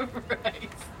 It's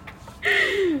rice.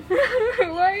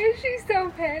 Why is she so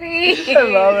petty? I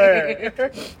love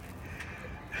her.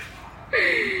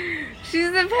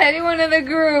 She's the petty one of the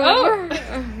group. Oh.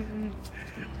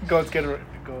 Go, let's get her.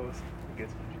 Go. Let's get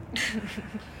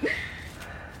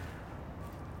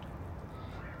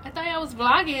I thought I was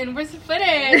vlogging. Where's the footage?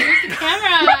 Where's the camera?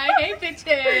 I hate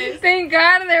pictures. Thank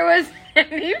God there wasn't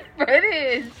any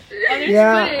footage. Oh, there's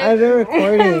Yeah, footage. I've been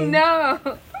recording.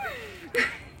 No.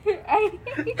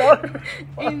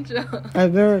 Angel.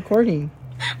 I've been recording.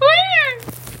 Where?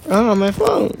 Oh, on my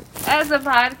phone. As a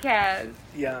podcast.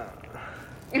 Yeah.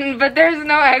 But there's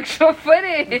no actual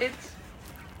footage.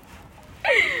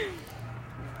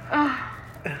 Oh.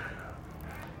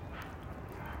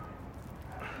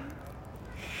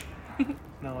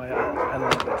 No, I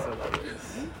love this. I love this.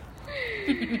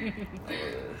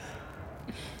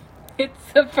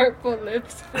 It's the purple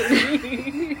lips for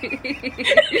me.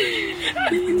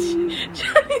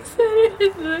 Johnny said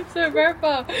his lips are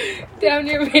purple. Damn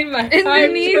near made my heart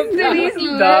Denise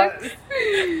jump out. lips.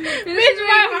 Bitch,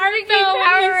 my heart fell when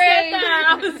he said Powerade. that.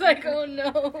 I was like, oh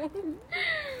no.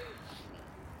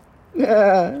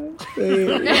 Yeah.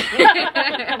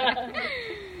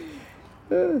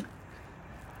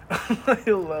 I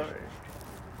love her.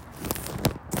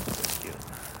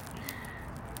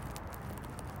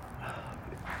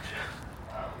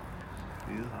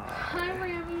 Hi,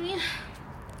 Remy.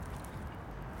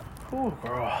 Oh,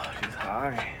 girl, she's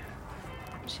high.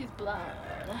 She's blonde.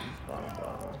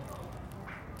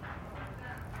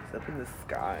 It's up in the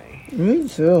sky. Me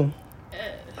too.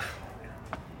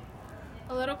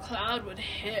 A little cloud would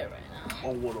hit right now.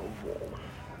 Oh, what a wall.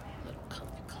 Little cloud.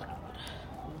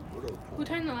 What a Who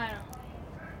turned the light on?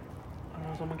 I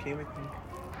don't know, someone came, I think.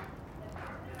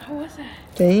 Who was that?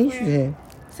 Denise did.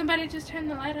 Somebody just turned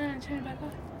the light on and turned it back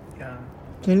on. Yeah.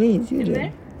 Denise, you In did.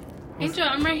 there? Angel,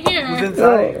 I'm right here. Who's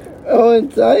inside? Oh,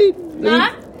 inside?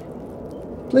 Huh?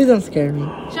 Please don't scare me.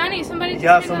 Johnny, somebody just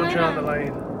Yeah, turned someone the turned light on the on.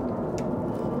 light.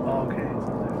 Oh, okay.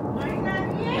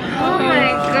 Oh my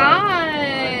God.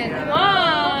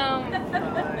 Mom.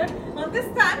 ¿Dónde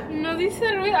están? No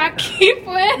dice ruido. Aquí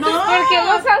pues. Porque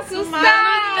los asusta.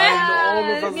 Ay,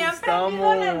 no, nos Ni han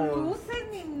prendido las asustamos. luces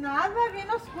ni nada, bien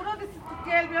oscuro. Dice tu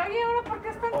tía Elvia, oye, ¿ahora por qué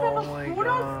están tan Oh my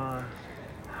oscuros? god.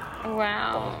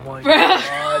 Wow. Oh my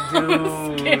god,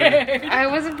 dude. Scared. I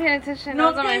wasn't paying attention. I No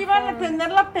was on que my iban a phone. tener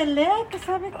la pelea, que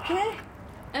sabe qué.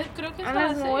 Creo que es A a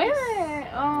las las 6. 9.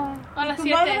 Oh. A las ¿Tu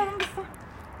 7. madre dónde está?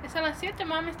 Es a las 7,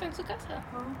 mami está en su casa.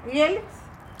 ¿Y Alex?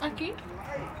 Aquí.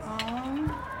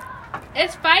 Ah.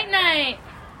 Es Fight Night.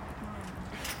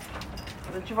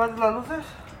 ¿Le enchufaste las luces?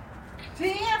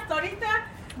 Sí, hasta ahorita.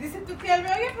 Dice tu tía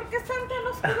Elvia, oye, ¿por qué están tan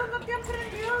oscuros? No te han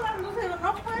prendido las luces. Digo,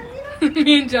 no, pues mira.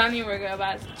 Me and Johnny were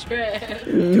about to trip.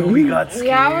 Dude, we got scared.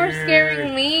 Y'all were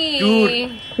scaring me.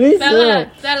 Dude. Me Bella,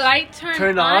 too. the light turned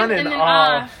Turn on, on and and then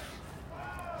off. off.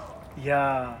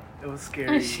 Yeah, it was scary.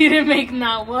 And she didn't make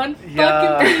not one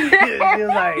Yeah. fucking thing. She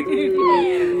was like,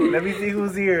 let me see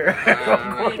who's here. I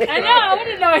know, I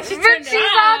wouldn't know what she But turned she's it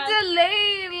all on.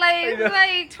 delayed. Like, I know. it's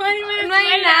like 20 minutes No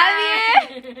hay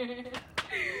later.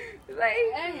 like,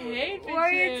 I hate why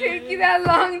are you pictures. taking that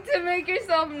long to make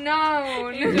yourself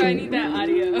known? Angel, I need that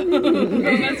audio.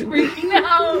 That's freaking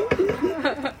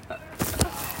out.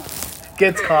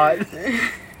 Gets caught.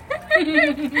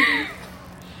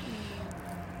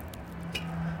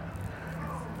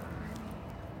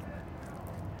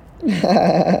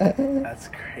 That's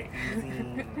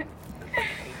crazy.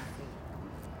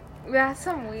 That's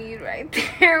some weed right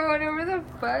there. Whatever the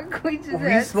fuck we just We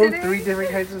had smoked today. 3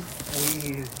 different kinds of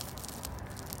weed.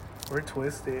 We're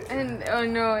twisted. And oh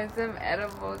no, it's them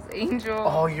edibles, Angel.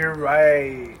 Oh, you're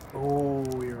right. Oh,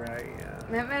 you're right. Yeah.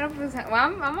 Them edibles. Well,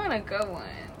 I'm on a good one.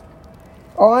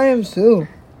 Oh, I am too.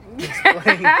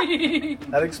 Explain.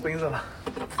 That explains a lot.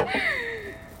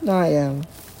 No, I am.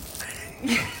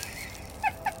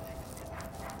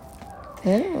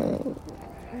 Yeah.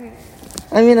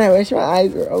 I mean, I wish my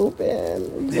eyes were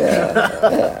open.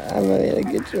 But I'm not gonna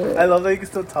get you. I love that you can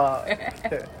still talk.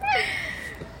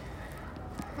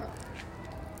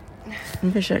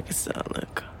 I'm pretty sure I can still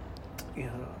look. Yeah.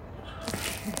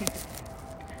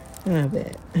 A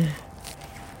bit.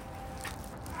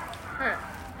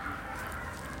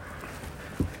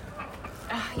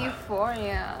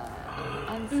 Euphoria.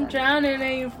 I'm drowning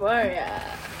in euphoria.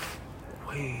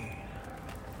 Wait.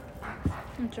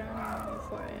 I'm drowning in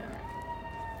euphoria.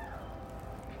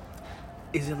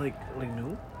 Is it like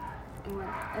new?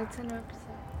 It's an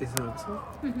episode. Is it an episode?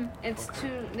 Mm-hmm. It's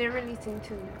two. They're releasing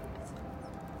 2 new episodes.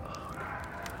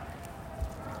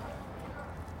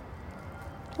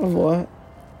 Of what?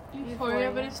 Euphoria,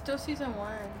 but it's still season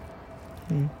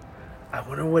 1. I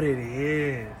wonder what it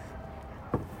is.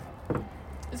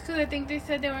 It's because I think they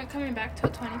said they weren't coming back till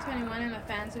 2021 and the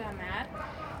fans got mad.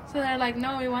 So they're like,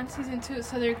 no, we want season 2.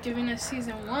 So they're giving us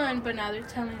season 1, but now they're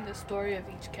telling the story of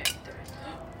each character.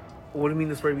 What do you mean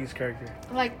the story of each character?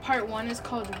 Like, part 1 is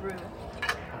called Rue.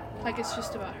 Like, it's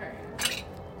just about her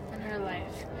and her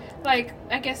life. Like,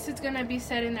 I guess it's going to be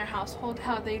set in their household,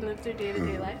 how they live their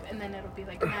day-to-day life. And then it'll be,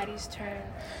 like, Maddie's turn.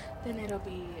 Then it'll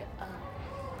be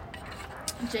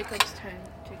Jacob's turn.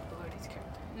 Jacob Elordi's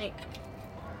character. Nate.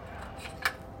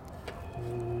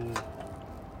 Ooh,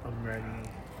 I'm ready.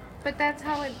 But that's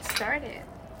how it started.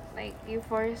 Like,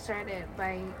 Euphoria started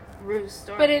by Rue's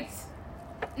story. But it's...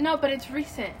 No, but it's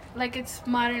recent. Like, it's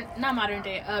modern... Not modern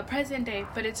day. Present day.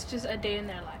 But it's just a day in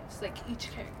their lives. Like,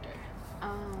 each character.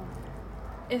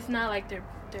 It's not like their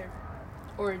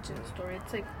origin story.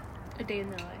 It's like a day in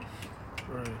their life.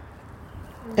 Right.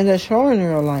 In the show or in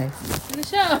real life? In the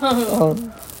show. Oh,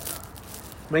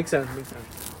 Makes sense.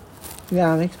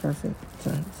 yeah, it makes perfect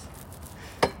sense.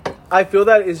 I feel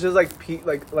that it's just like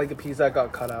the piece that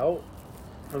got cut out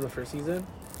from the first season,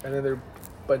 and then they're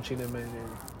bunching them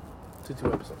into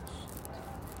 2 episodes.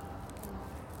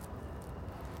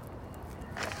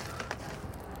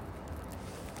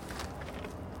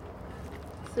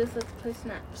 Sis, let's play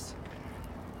snaps.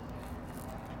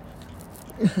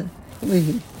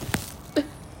 Please.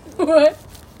 What?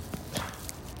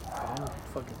 Oh,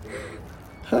 fucking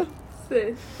Huh?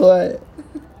 Sis, What?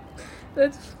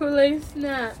 let's play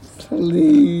snaps.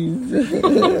 Please.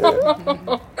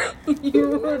 You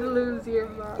would lose your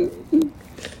mind.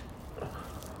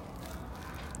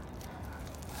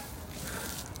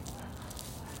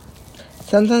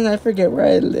 Sometimes I forget where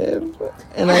I live,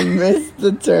 and I miss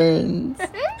the turns.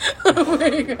 Oh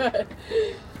my god.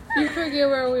 You forget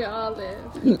where we all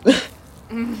live.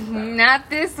 Not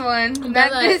this one. Not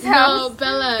Bella, this house. No,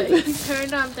 Bella, he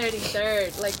turned on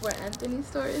 33rd, like where Anthony's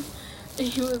store is. And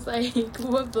he was like,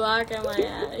 what block am I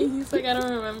at? And he's like, I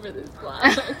don't remember this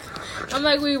block. I'm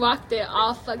like, we walked it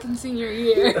all fucking senior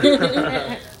year.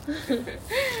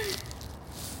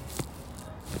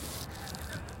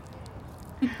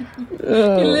 He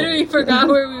literally forgot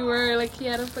where we were. Like, he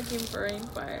had a fucking brain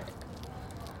fart.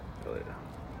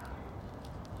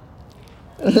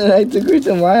 And then I took her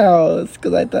to my house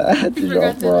because I thought I had He to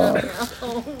forgot drop to her drop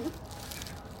off. me home.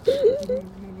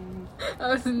 I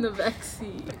was in the back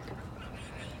seat.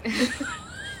 And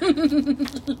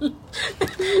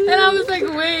I was like,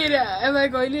 wait, am I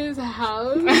going to his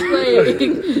house?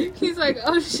 Like, he's like,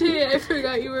 oh shit, I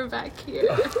forgot you were back here.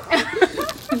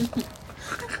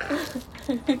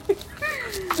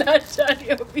 Now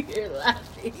Johnny over here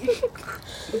laughing.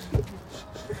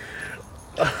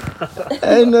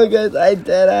 I know, guys, I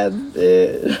dead ass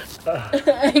did.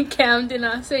 And Cam did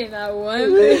not say not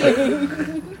one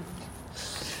thing.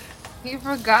 He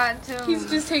forgot to. He's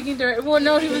just taking direct. Well,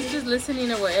 no, he was just listening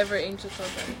to whatever Angel told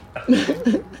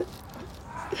him.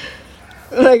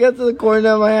 When I got to the corner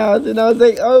of my house, and I was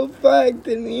like, oh, fuck,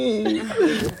 Denise.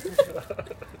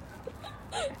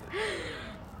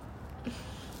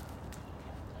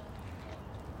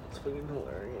 It's fucking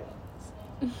hilarious.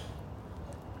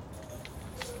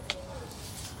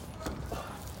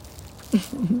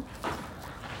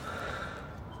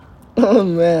 Oh,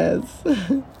 mess.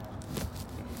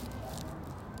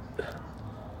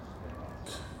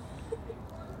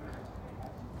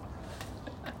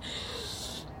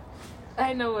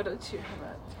 I know what'll cheer him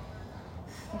up.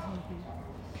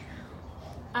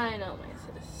 I know my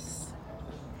sis.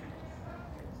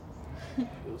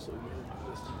 Feels so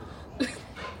good.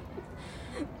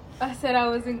 I said I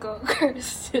wasn't gonna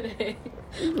curse today.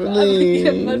 But I'm gonna eat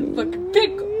a motherfucking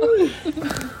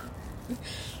pickle.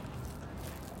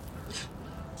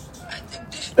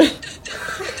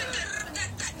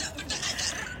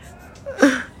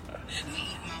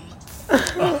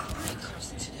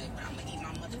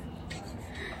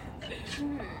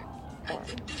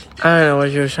 I don't know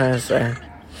what you were trying to say.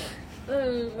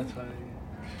 That's funny.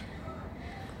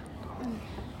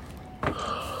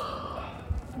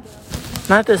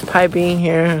 Not this pipe being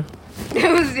here.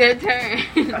 It was your turn.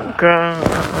 Girl,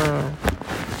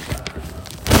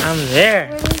 I'm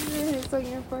there. What is this? It's on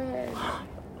your forehead.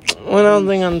 What else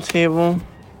thing on the table?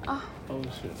 Oh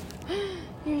shit.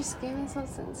 Your skin is so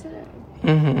sensitive.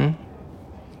 Mm-hmm.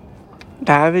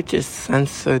 That bitch is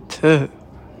sensitive.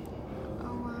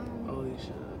 Oh, wow. Holy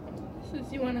shit.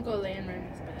 Since you wanna go lay in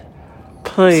Remy's bed.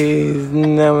 Please,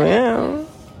 no ma'am.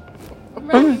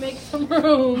 Remy, make some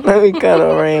room. Let me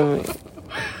cuddle Remy.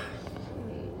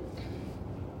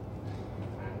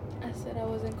 I said I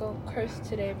wasn't gonna curse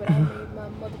today, but I made my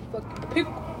motherfucking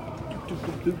pickle.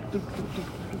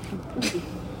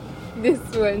 This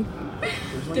one.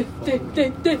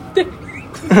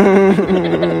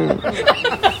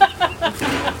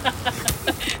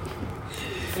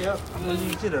 Yeah, I'm gonna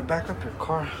need you to back up your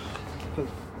car. Cause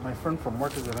my friend from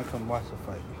work is gonna come watch the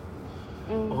fight.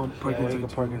 Oh, Yeah, he can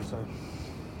park inside.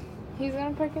 He's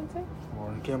gonna park inside?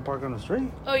 Or he can't park on the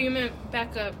street. Oh, you meant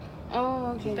back up. Oh,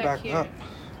 okay. Back Back here. up.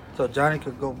 So Johnny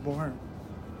could go more.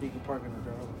 He can park in the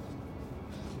driveway.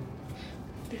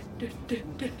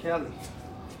 Kelly,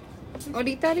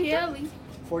 Ahorita. Kelly.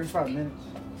 45 minutes.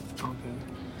 okay.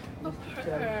 Oh, Kelly.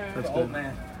 her. That's The good. old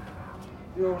man.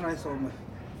 You're a nice old man.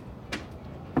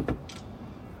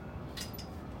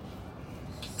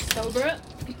 Sober up.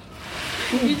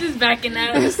 You just backing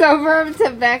out. Sober him to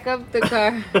back up the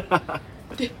car.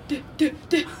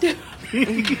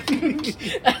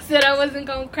 I said I wasn't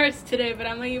gonna curse today, but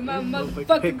I'm gonna eat my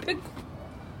motherfucking pickle.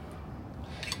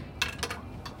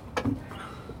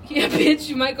 Yeah, bitch,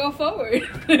 you might go forward.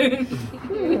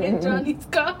 In Johnny's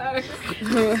car.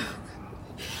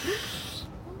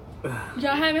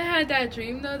 Y'all haven't had that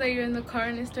dream though that you're in the car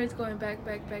and it starts going back.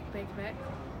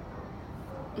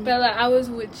 Bella, I was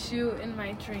with you in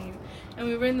my dream, and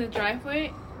we were in the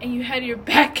driveway, and you had your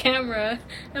back camera,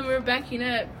 and we were backing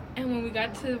up, and when we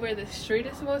got to where the street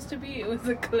is supposed to be, it was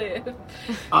a cliff,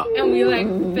 and we like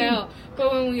fell.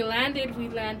 But when we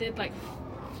landed like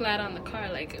flat on the car,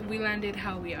 like we landed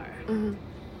how we are. Mhm.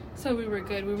 So we were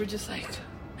good. We were just like,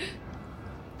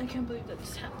 I can't believe that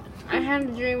just happened. I had a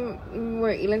dream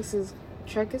where Elix's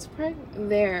truck is parked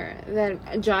there.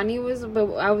 That Johnny was,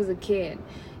 but I was a kid.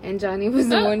 And Johnny was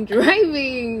the one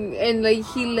driving. And like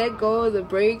he let go of the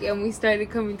brake and we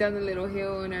started coming down the little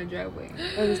hill in our driveway.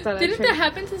 And we started Didn't that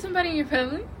happen to somebody in your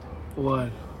family? What?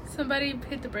 Somebody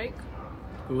hit the brake?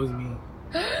 It was me.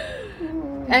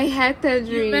 I had that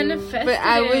dream. manifested But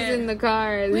I was it. in the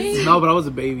car. Wait. No, but I was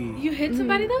a baby. You hit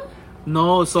somebody though?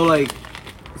 No, so like,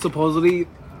 supposedly,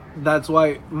 that's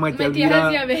why my My tia tia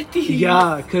has diabetes.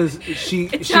 yeah, cause she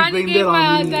Johnny blamed gave it my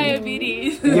on aunt me.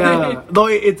 diabetes. Yeah, no,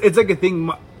 it's like a thing.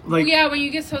 Like Yeah, when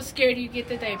you get so scared, you get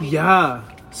the diabetes. yeah,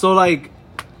 so like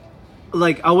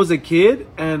I was a kid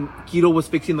and Keto was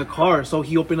fixing the car, so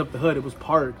he opened up the hood. It was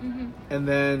parked, and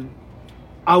then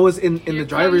I was in the Here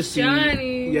driver's comes seat.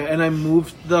 Johnny. Yeah, and I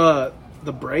moved the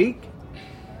brake,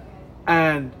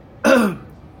 and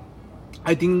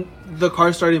I think the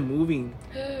car started moving.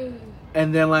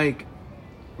 And then, like,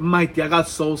 my tia got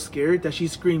so scared that she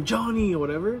screamed, Johnny, or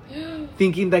whatever,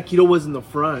 thinking that Keto was in the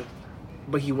front,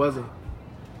 but he wasn't.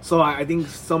 So I think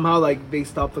somehow, like, they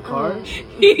stopped the car.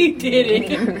 He did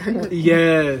it.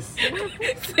 Yes.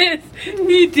 Sis,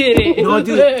 he did it. No,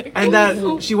 dude. Look. And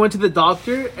that she went to the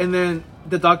doctor, and then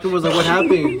the doctor was like, what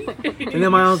happened? And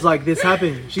then my aunt was like, this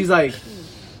happened. She's like,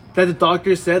 that the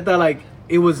doctor said that, like,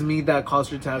 it was me that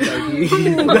caused her to have diabetes.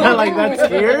 Like, that's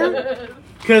scared.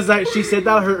 Because like, she said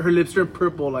that her lips turned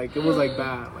purple, like it was like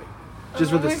bad, like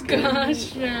just for the skin.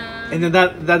 Gosh, man. And then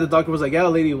that the doctor was like, yeah,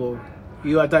 lady, well,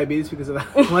 you have diabetes because of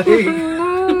that. Like,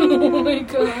 Oh my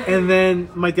god. and then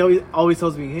my tia always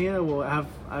tells me, hey, yeah, well,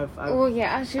 I've Well,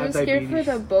 yeah, she was scared for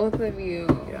the both of you.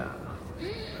 yeah,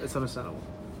 it's understandable.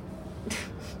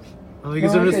 I think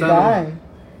it's Where was the guy? understandable.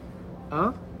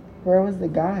 Huh? Where was the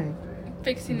guy?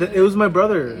 Fixing It was my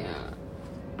brother.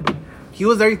 Yeah. He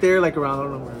was right there, like around. I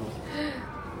don't know where.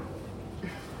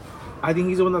 I think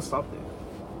he's the one that stopped it.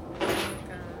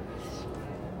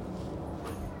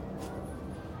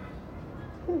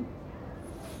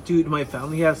 Dude, our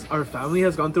family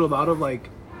has gone through a lot of like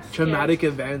traumatic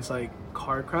events, like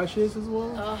car crashes as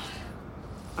well. Ugh.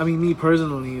 I mean, me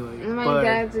personally, like My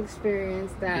dad's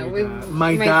experienced that Your with dad.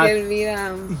 My dad-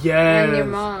 and yes, your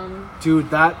mom. dude,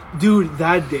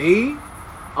 that day,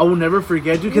 I will never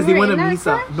forget, dude, because You they were went to in that misa.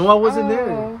 class? No, I wasn't there,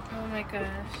 Oh. Oh my gosh.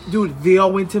 dude. They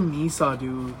all went to misa,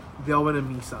 dude. They all went to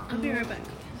misa, I'll be right back.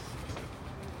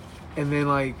 and then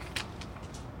like,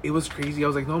 it was crazy. I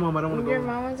was like, no, mom, I don't want to Your go.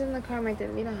 mom was in the car, my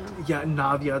Telvira, huh? Yeah,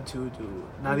 Nadia too, dude.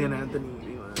 Nadia and Anthony.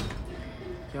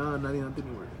 Yeah, Nadia and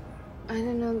Anthony were. I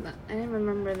didn't know that. I didn't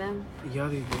remember them. Yeah,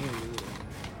 they did.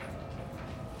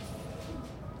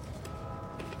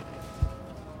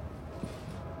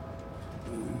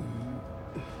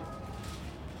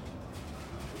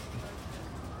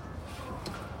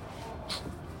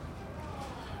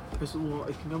 First of all, I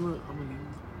think I'm gonna leave.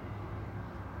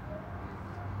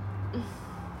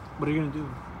 What are you gonna do?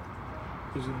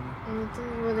 You're just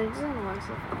gonna- Well, they're just gonna watch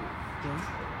it. Yeah?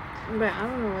 But I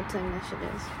don't know what time that shit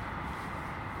is.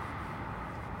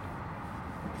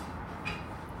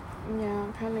 Yeah,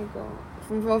 I'll probably go.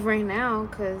 Well, right now,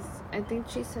 because I think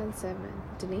she said 7.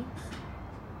 Didn't he?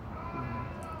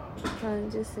 Probably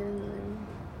just sit in the living room.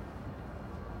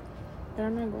 But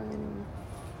I'm not going anymore.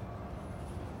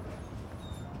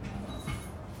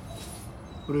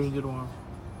 What are you gonna do tomorrow?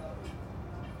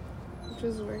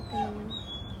 Just working.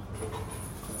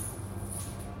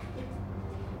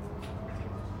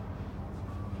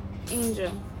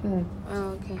 Angel.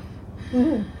 Oh, okay.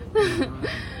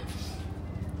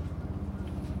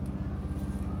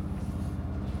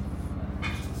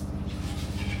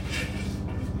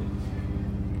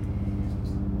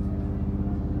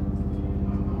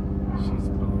 She's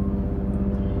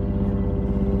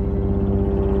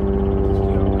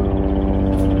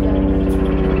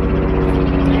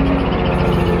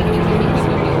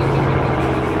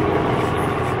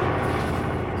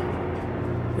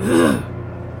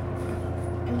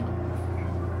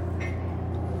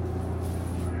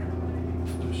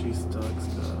She's stuck.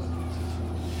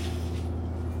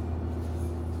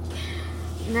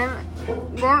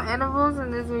 Them edibles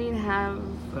and this weed have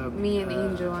me and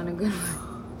Angel on a good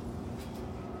one.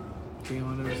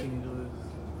 Damn, I've never seen you do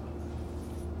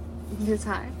this. This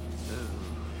high.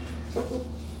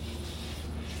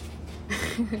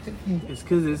 It's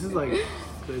because this is like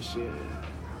good shit.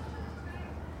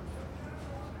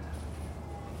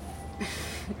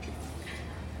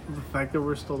 The fact that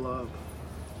we're still up.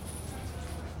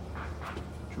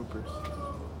 Troopers.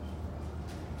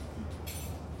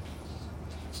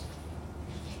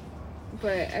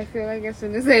 But I feel like as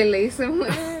soon as I lay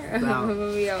somewhere, I'm Now,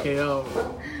 gonna be out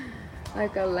KO.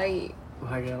 like a light.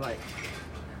 I got like.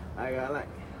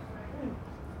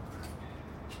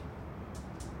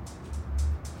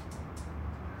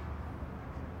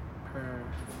 Her.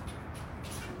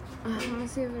 I'm gonna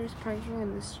see if there's parking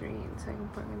in the street so I can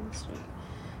park in the street.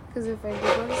 Because if I do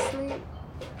go to sleep,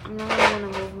 I'm not gonna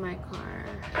wanna move my car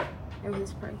if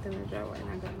he's parked in the driveway and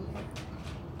I gotta move it.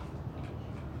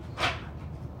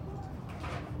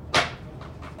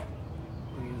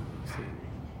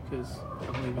 Because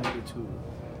I'm leaving at 2.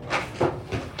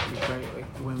 Right, like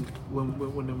when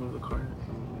I move the car.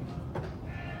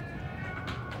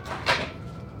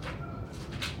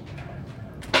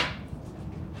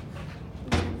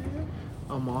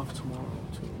 I'm off tomorrow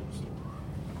too.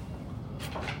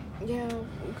 So. Yeah,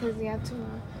 because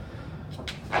tomorrow.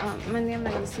 Monday I'm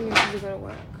not gonna see you because you go to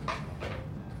work.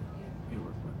 You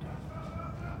work Monday.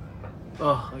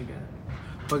 Oh, again.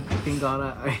 But thank God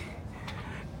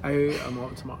I'm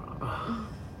off tomorrow.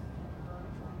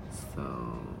 So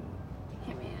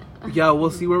Hit me up. yeah,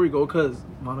 we'll see where we go because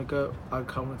Monica, I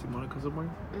kind of want to take Monica somewhere.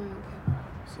 Okay.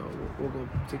 So we'll go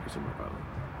take her somewhere probably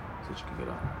so she can get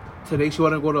on. Today she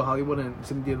wanted to go to Hollywood and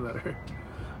Cindy didn't let her.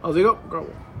 I was like, oh, girl,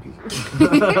 peace. You're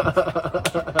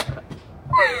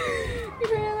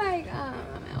like, oh,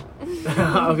 no.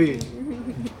 I mean,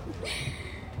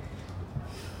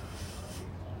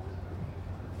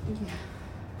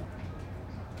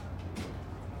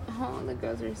 Oh, the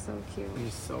girls are so cute. you're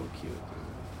so cute.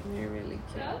 They're really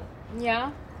cute. Yeah?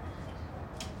 Yeah?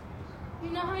 You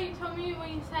know how you told me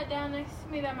when you sat down next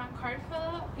to me that my card fell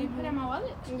out? You put it in my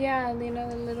wallet? Yeah, you know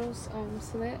the little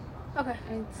slit? Okay.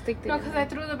 I stick it No, in because there. I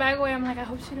threw the bag away. I'm like, I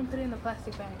hope she didn't put it in the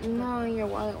plastic bag. No, in your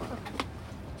wallet one.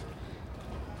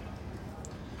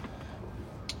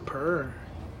 Purr.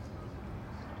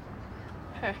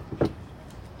 Her.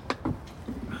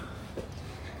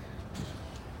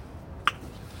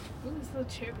 Ooh, this little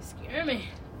chair be scaring me.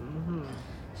 Mm-hmm.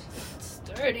 She's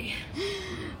sturdy.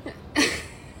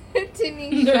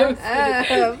 Timmy, No,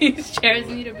 shut up. these chairs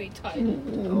need to be tight.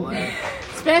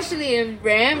 Especially if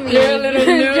Rami They're a little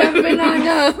new. jumping on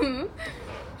them.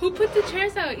 Who put the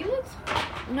chairs out? You look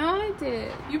No, I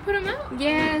did. You put them out?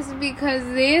 Yes, because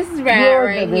this rat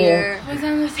right here Was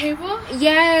on the table?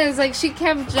 Yes, like she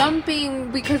kept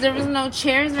jumping because there was no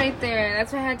chairs right there.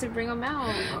 That's why I had to bring them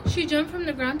out. She jumped from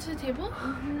the ground to the table?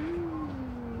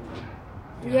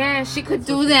 Yeah, she could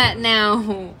do that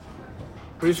now.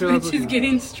 Pretty sure that's Which is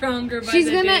getting stronger by She's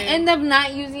the gonna day. end up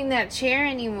not using that chair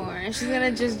anymore. She's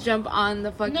gonna just jump on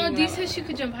the fucking... No, Dee said she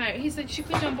could jump higher. He said she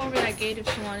could jump over that gate if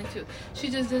she wanted to. She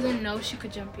just doesn't know she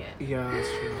could jump yet. Yeah, that's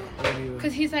true.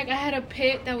 Because he's like, I had a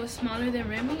pit that was smaller than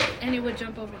Remy, and it would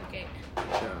jump over the gate.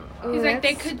 Yeah. He's like,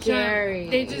 they could scary.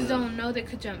 jump. They just don't know they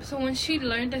could jump. So when she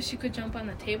learned that she could jump on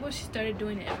the table, she started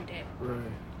doing it every day. Right.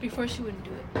 Before she wouldn't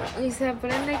do it. Y se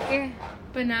aprende que...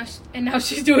 But now, now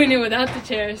she's doing it without the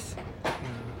chairs.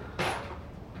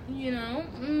 You know?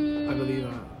 I believe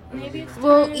that. Maybe it's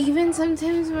Well, time. even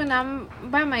sometimes when I'm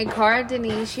by my car,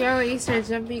 Denise, she already starts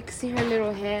jumping. You can see her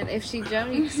little head. If she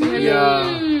jumps, you can see her Yeah.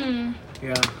 little...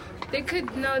 Yeah. They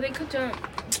could jump.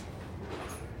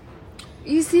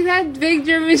 You see that big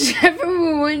German Shepherd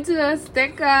who went to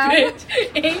Azteca? Bitch,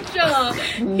 Angel.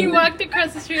 He walked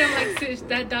across the street. I'm like, sis,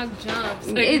 that dog jumps.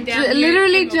 Like, It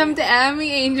literally jumped at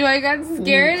me, Angel. I got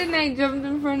scared and I jumped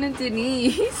in front of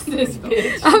Denise. This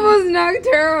bitch. Almost knocked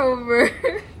her over.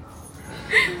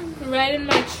 Right in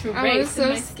my trace. I was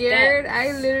so scared.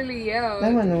 I literally yelled.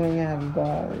 I'm annoying having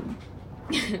dogs.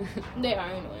 They are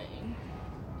annoying.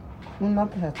 Well, not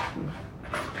the husky.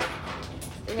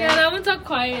 Yeah, that one's all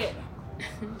quiet.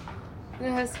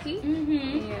 The husky?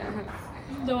 Mm-hmm.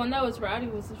 Yeah. The one that was rowdy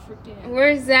was the freaking...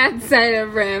 Where's that side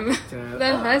of Rem? Dad.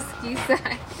 The husky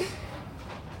side.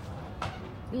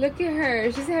 Look at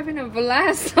her. She's having a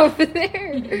blast over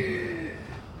there.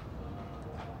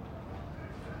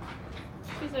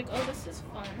 She's like, oh, this is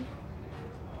fun.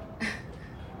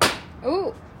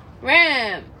 Ooh,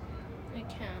 Rem. I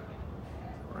can't.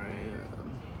 Right.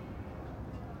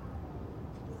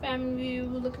 Family, you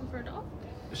looking for a dog?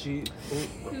 She.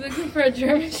 Oh, You looking for a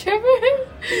German Shepherd?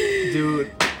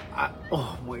 dude.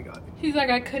 Oh my god. He's like,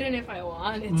 I couldn't if I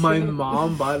wanted to. My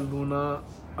mom bought Luna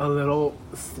a little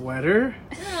sweater.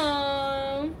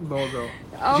 Aww. No, bro.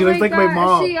 Oh She looks like my God,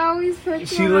 mom. She always puts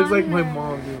She one looks on like my her.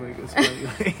 mom, dude. Like, it's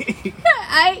funny.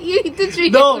 You eat the tree.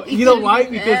 No, you know why?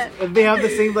 Because they have the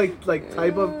same like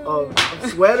type of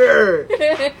sweater.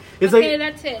 It's Okay, like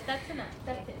that's it. That's enough.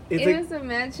 That's it. it's It like was a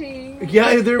matching.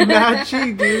 yeah, they're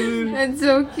matching, dude. That's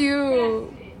so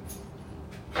cute.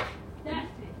 That's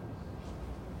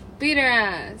it. Beat her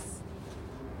ass.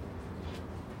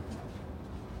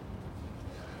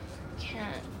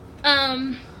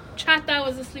 Can't. Chata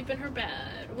was asleep in her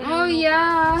bed. When I Oh went over.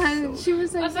 yeah, and she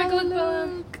was like, I was like, "Oh, look, Bella."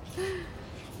 look.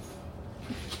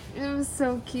 It was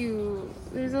so cute.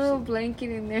 There's a little blanket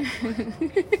in there.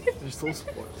 They're so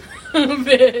spoiled.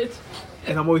 Bitch.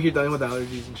 And I'm over here dying with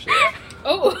allergies and shit.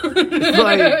 Oh.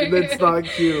 Like that's not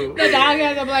cute. The dog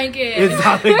has a blanket. It's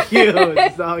not cute.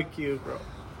 It's not cute, bro.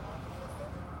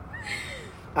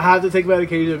 I have to take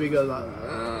medication because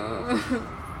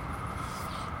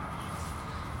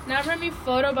Now Remy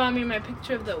photobomb me my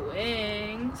picture of the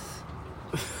wings.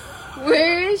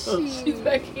 Where is she? She's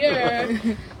back here.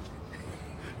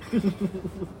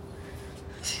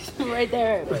 She's right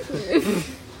there.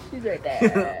 She's right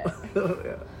there.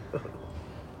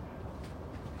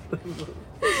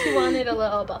 She wanted a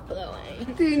little buffalo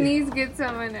wing. Denise gets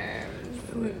on my nerves.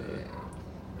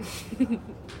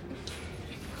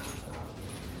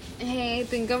 Hey, I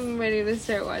think I'm ready to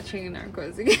start watching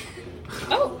Narcos again.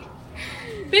 Oh,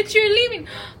 bitch, you're leaving.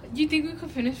 Do you think we could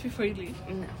finish before you leave?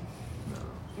 No.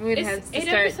 We'd have It's to 8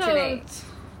 start today. episodes.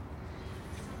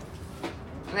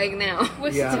 Like now.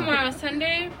 What's Yeah. tomorrow?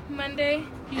 Sunday, Monday.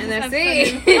 You And just that's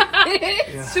have it.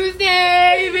 Yeah.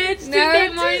 Tuesday, bitch. No, Tuesday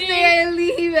morning. Tuesday I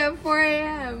leave at 4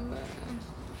 a.m.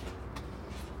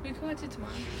 We can watch it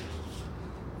tomorrow.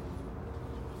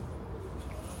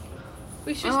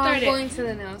 We should Oh, start I'm it. going to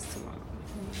the nails tomorrow.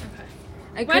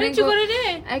 Okay. Why didn't you go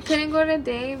today? I couldn't go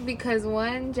today because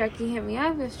one, Jackie hit me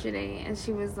up yesterday and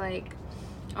she was like,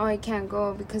 oh, I can't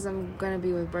go because I'm going to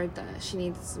be with Bertha. She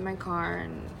needs my car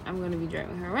and I'm going to be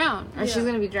driving her around. Or she's Yeah.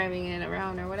 going to be driving it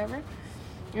around or whatever.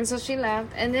 And so she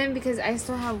left. And then because I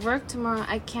still have work tomorrow,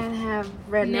 I can't have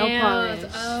red nail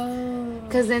polish. Oh.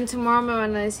 Because then tomorrow me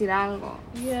van a decir algo.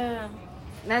 Yeah.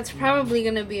 That's probably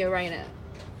going to be a write-up.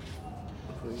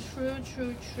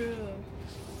 True.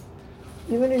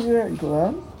 Even if you wear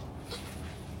gloves?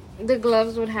 The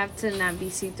gloves would have to not be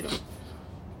see-through.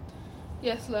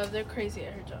 Yes, love. They're crazy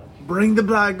at her job. Bring the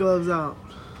black gloves out.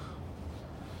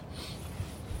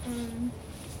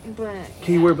 But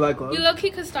Can you wear black gloves? You low-key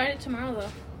could start it tomorrow,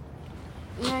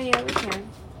 though. yeah, we can.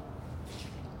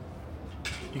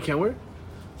 You can't wear?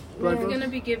 Black It's Rose? gonna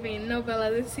be giving. No,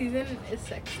 Bella, this season is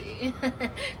sexy.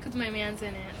 Because my man's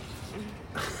in it.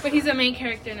 But he's a main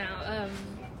character now.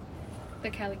 The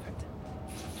Cali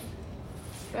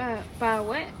Cartel. By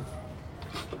what?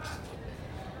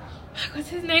 What's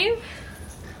his name?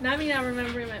 Not me not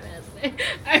remembering my man's name.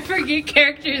 I forget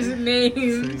characters'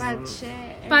 names.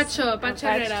 Pacho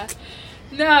Herrera.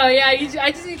 No, yeah,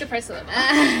 I just need to press it.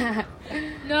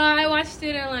 No, I watched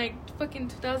it in like fucking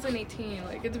 2018.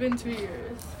 Like, it's been 2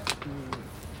 years.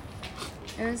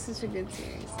 It was such a good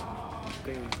series.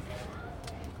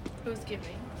 It was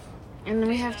giving. And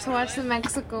we have to watch the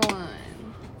Mexico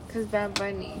one. Because Bad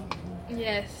Bunny.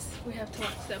 Yes, we have to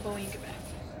watch that, but when you get back.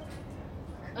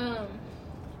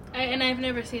 And I've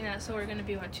never seen that, so we're gonna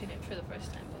be watching it for the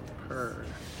first time.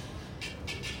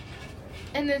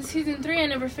 And then season 3, I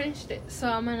never finished it, so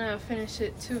I'm gonna finish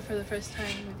it too for the first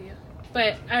time with you.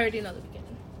 But I already know the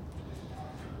beginning.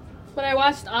 But I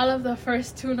watched all of the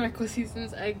first 2 Narco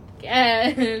seasons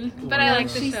again. But I like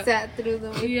the She show. sat through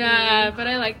them. with Yeah, me. but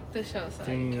I like the show, so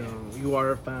Damn, you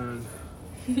are a fan.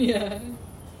 yeah.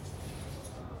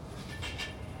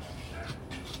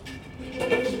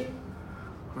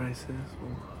 Right, sis.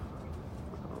 Well,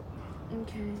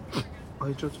 Okay. I'll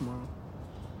hit you up tomorrow.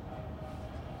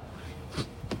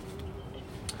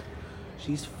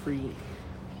 She's free.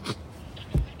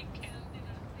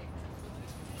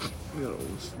 We got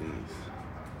old sleeves.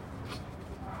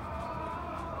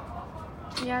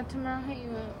 Yeah, tomorrow I'll hit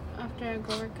you up after I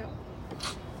go work out.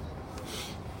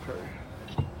 Her.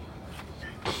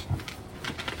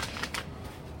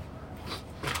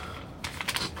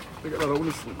 We got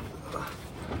old sleeves.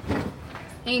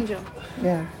 Angel.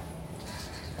 Yeah.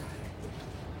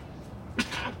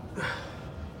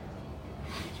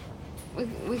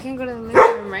 We can go to the living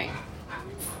room, right?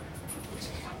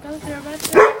 No, they're about to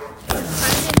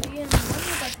find it and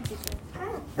about to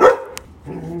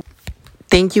get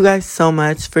Thank you guys so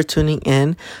much for tuning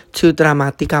in to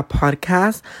Dramatica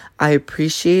Podcast. I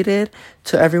appreciate it.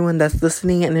 To everyone that's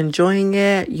listening and enjoying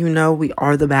it, you know we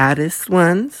are the baddest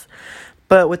ones.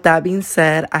 But with that being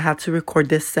said, I had to record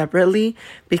this separately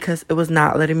because it was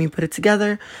not letting me put it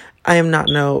together. I am not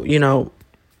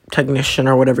technician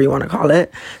or whatever you want to call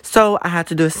it. So I had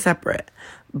to do it separate.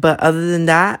 But other than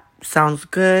that, sounds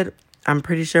good. I'm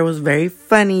pretty sure it was very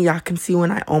funny. Y'all can see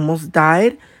when I almost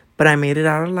died, but I made it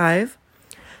out alive.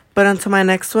 But until my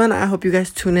next one, I hope you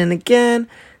guys tune in again.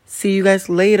 See you guys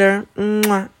later.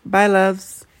 Mwah. Bye,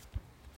 loves.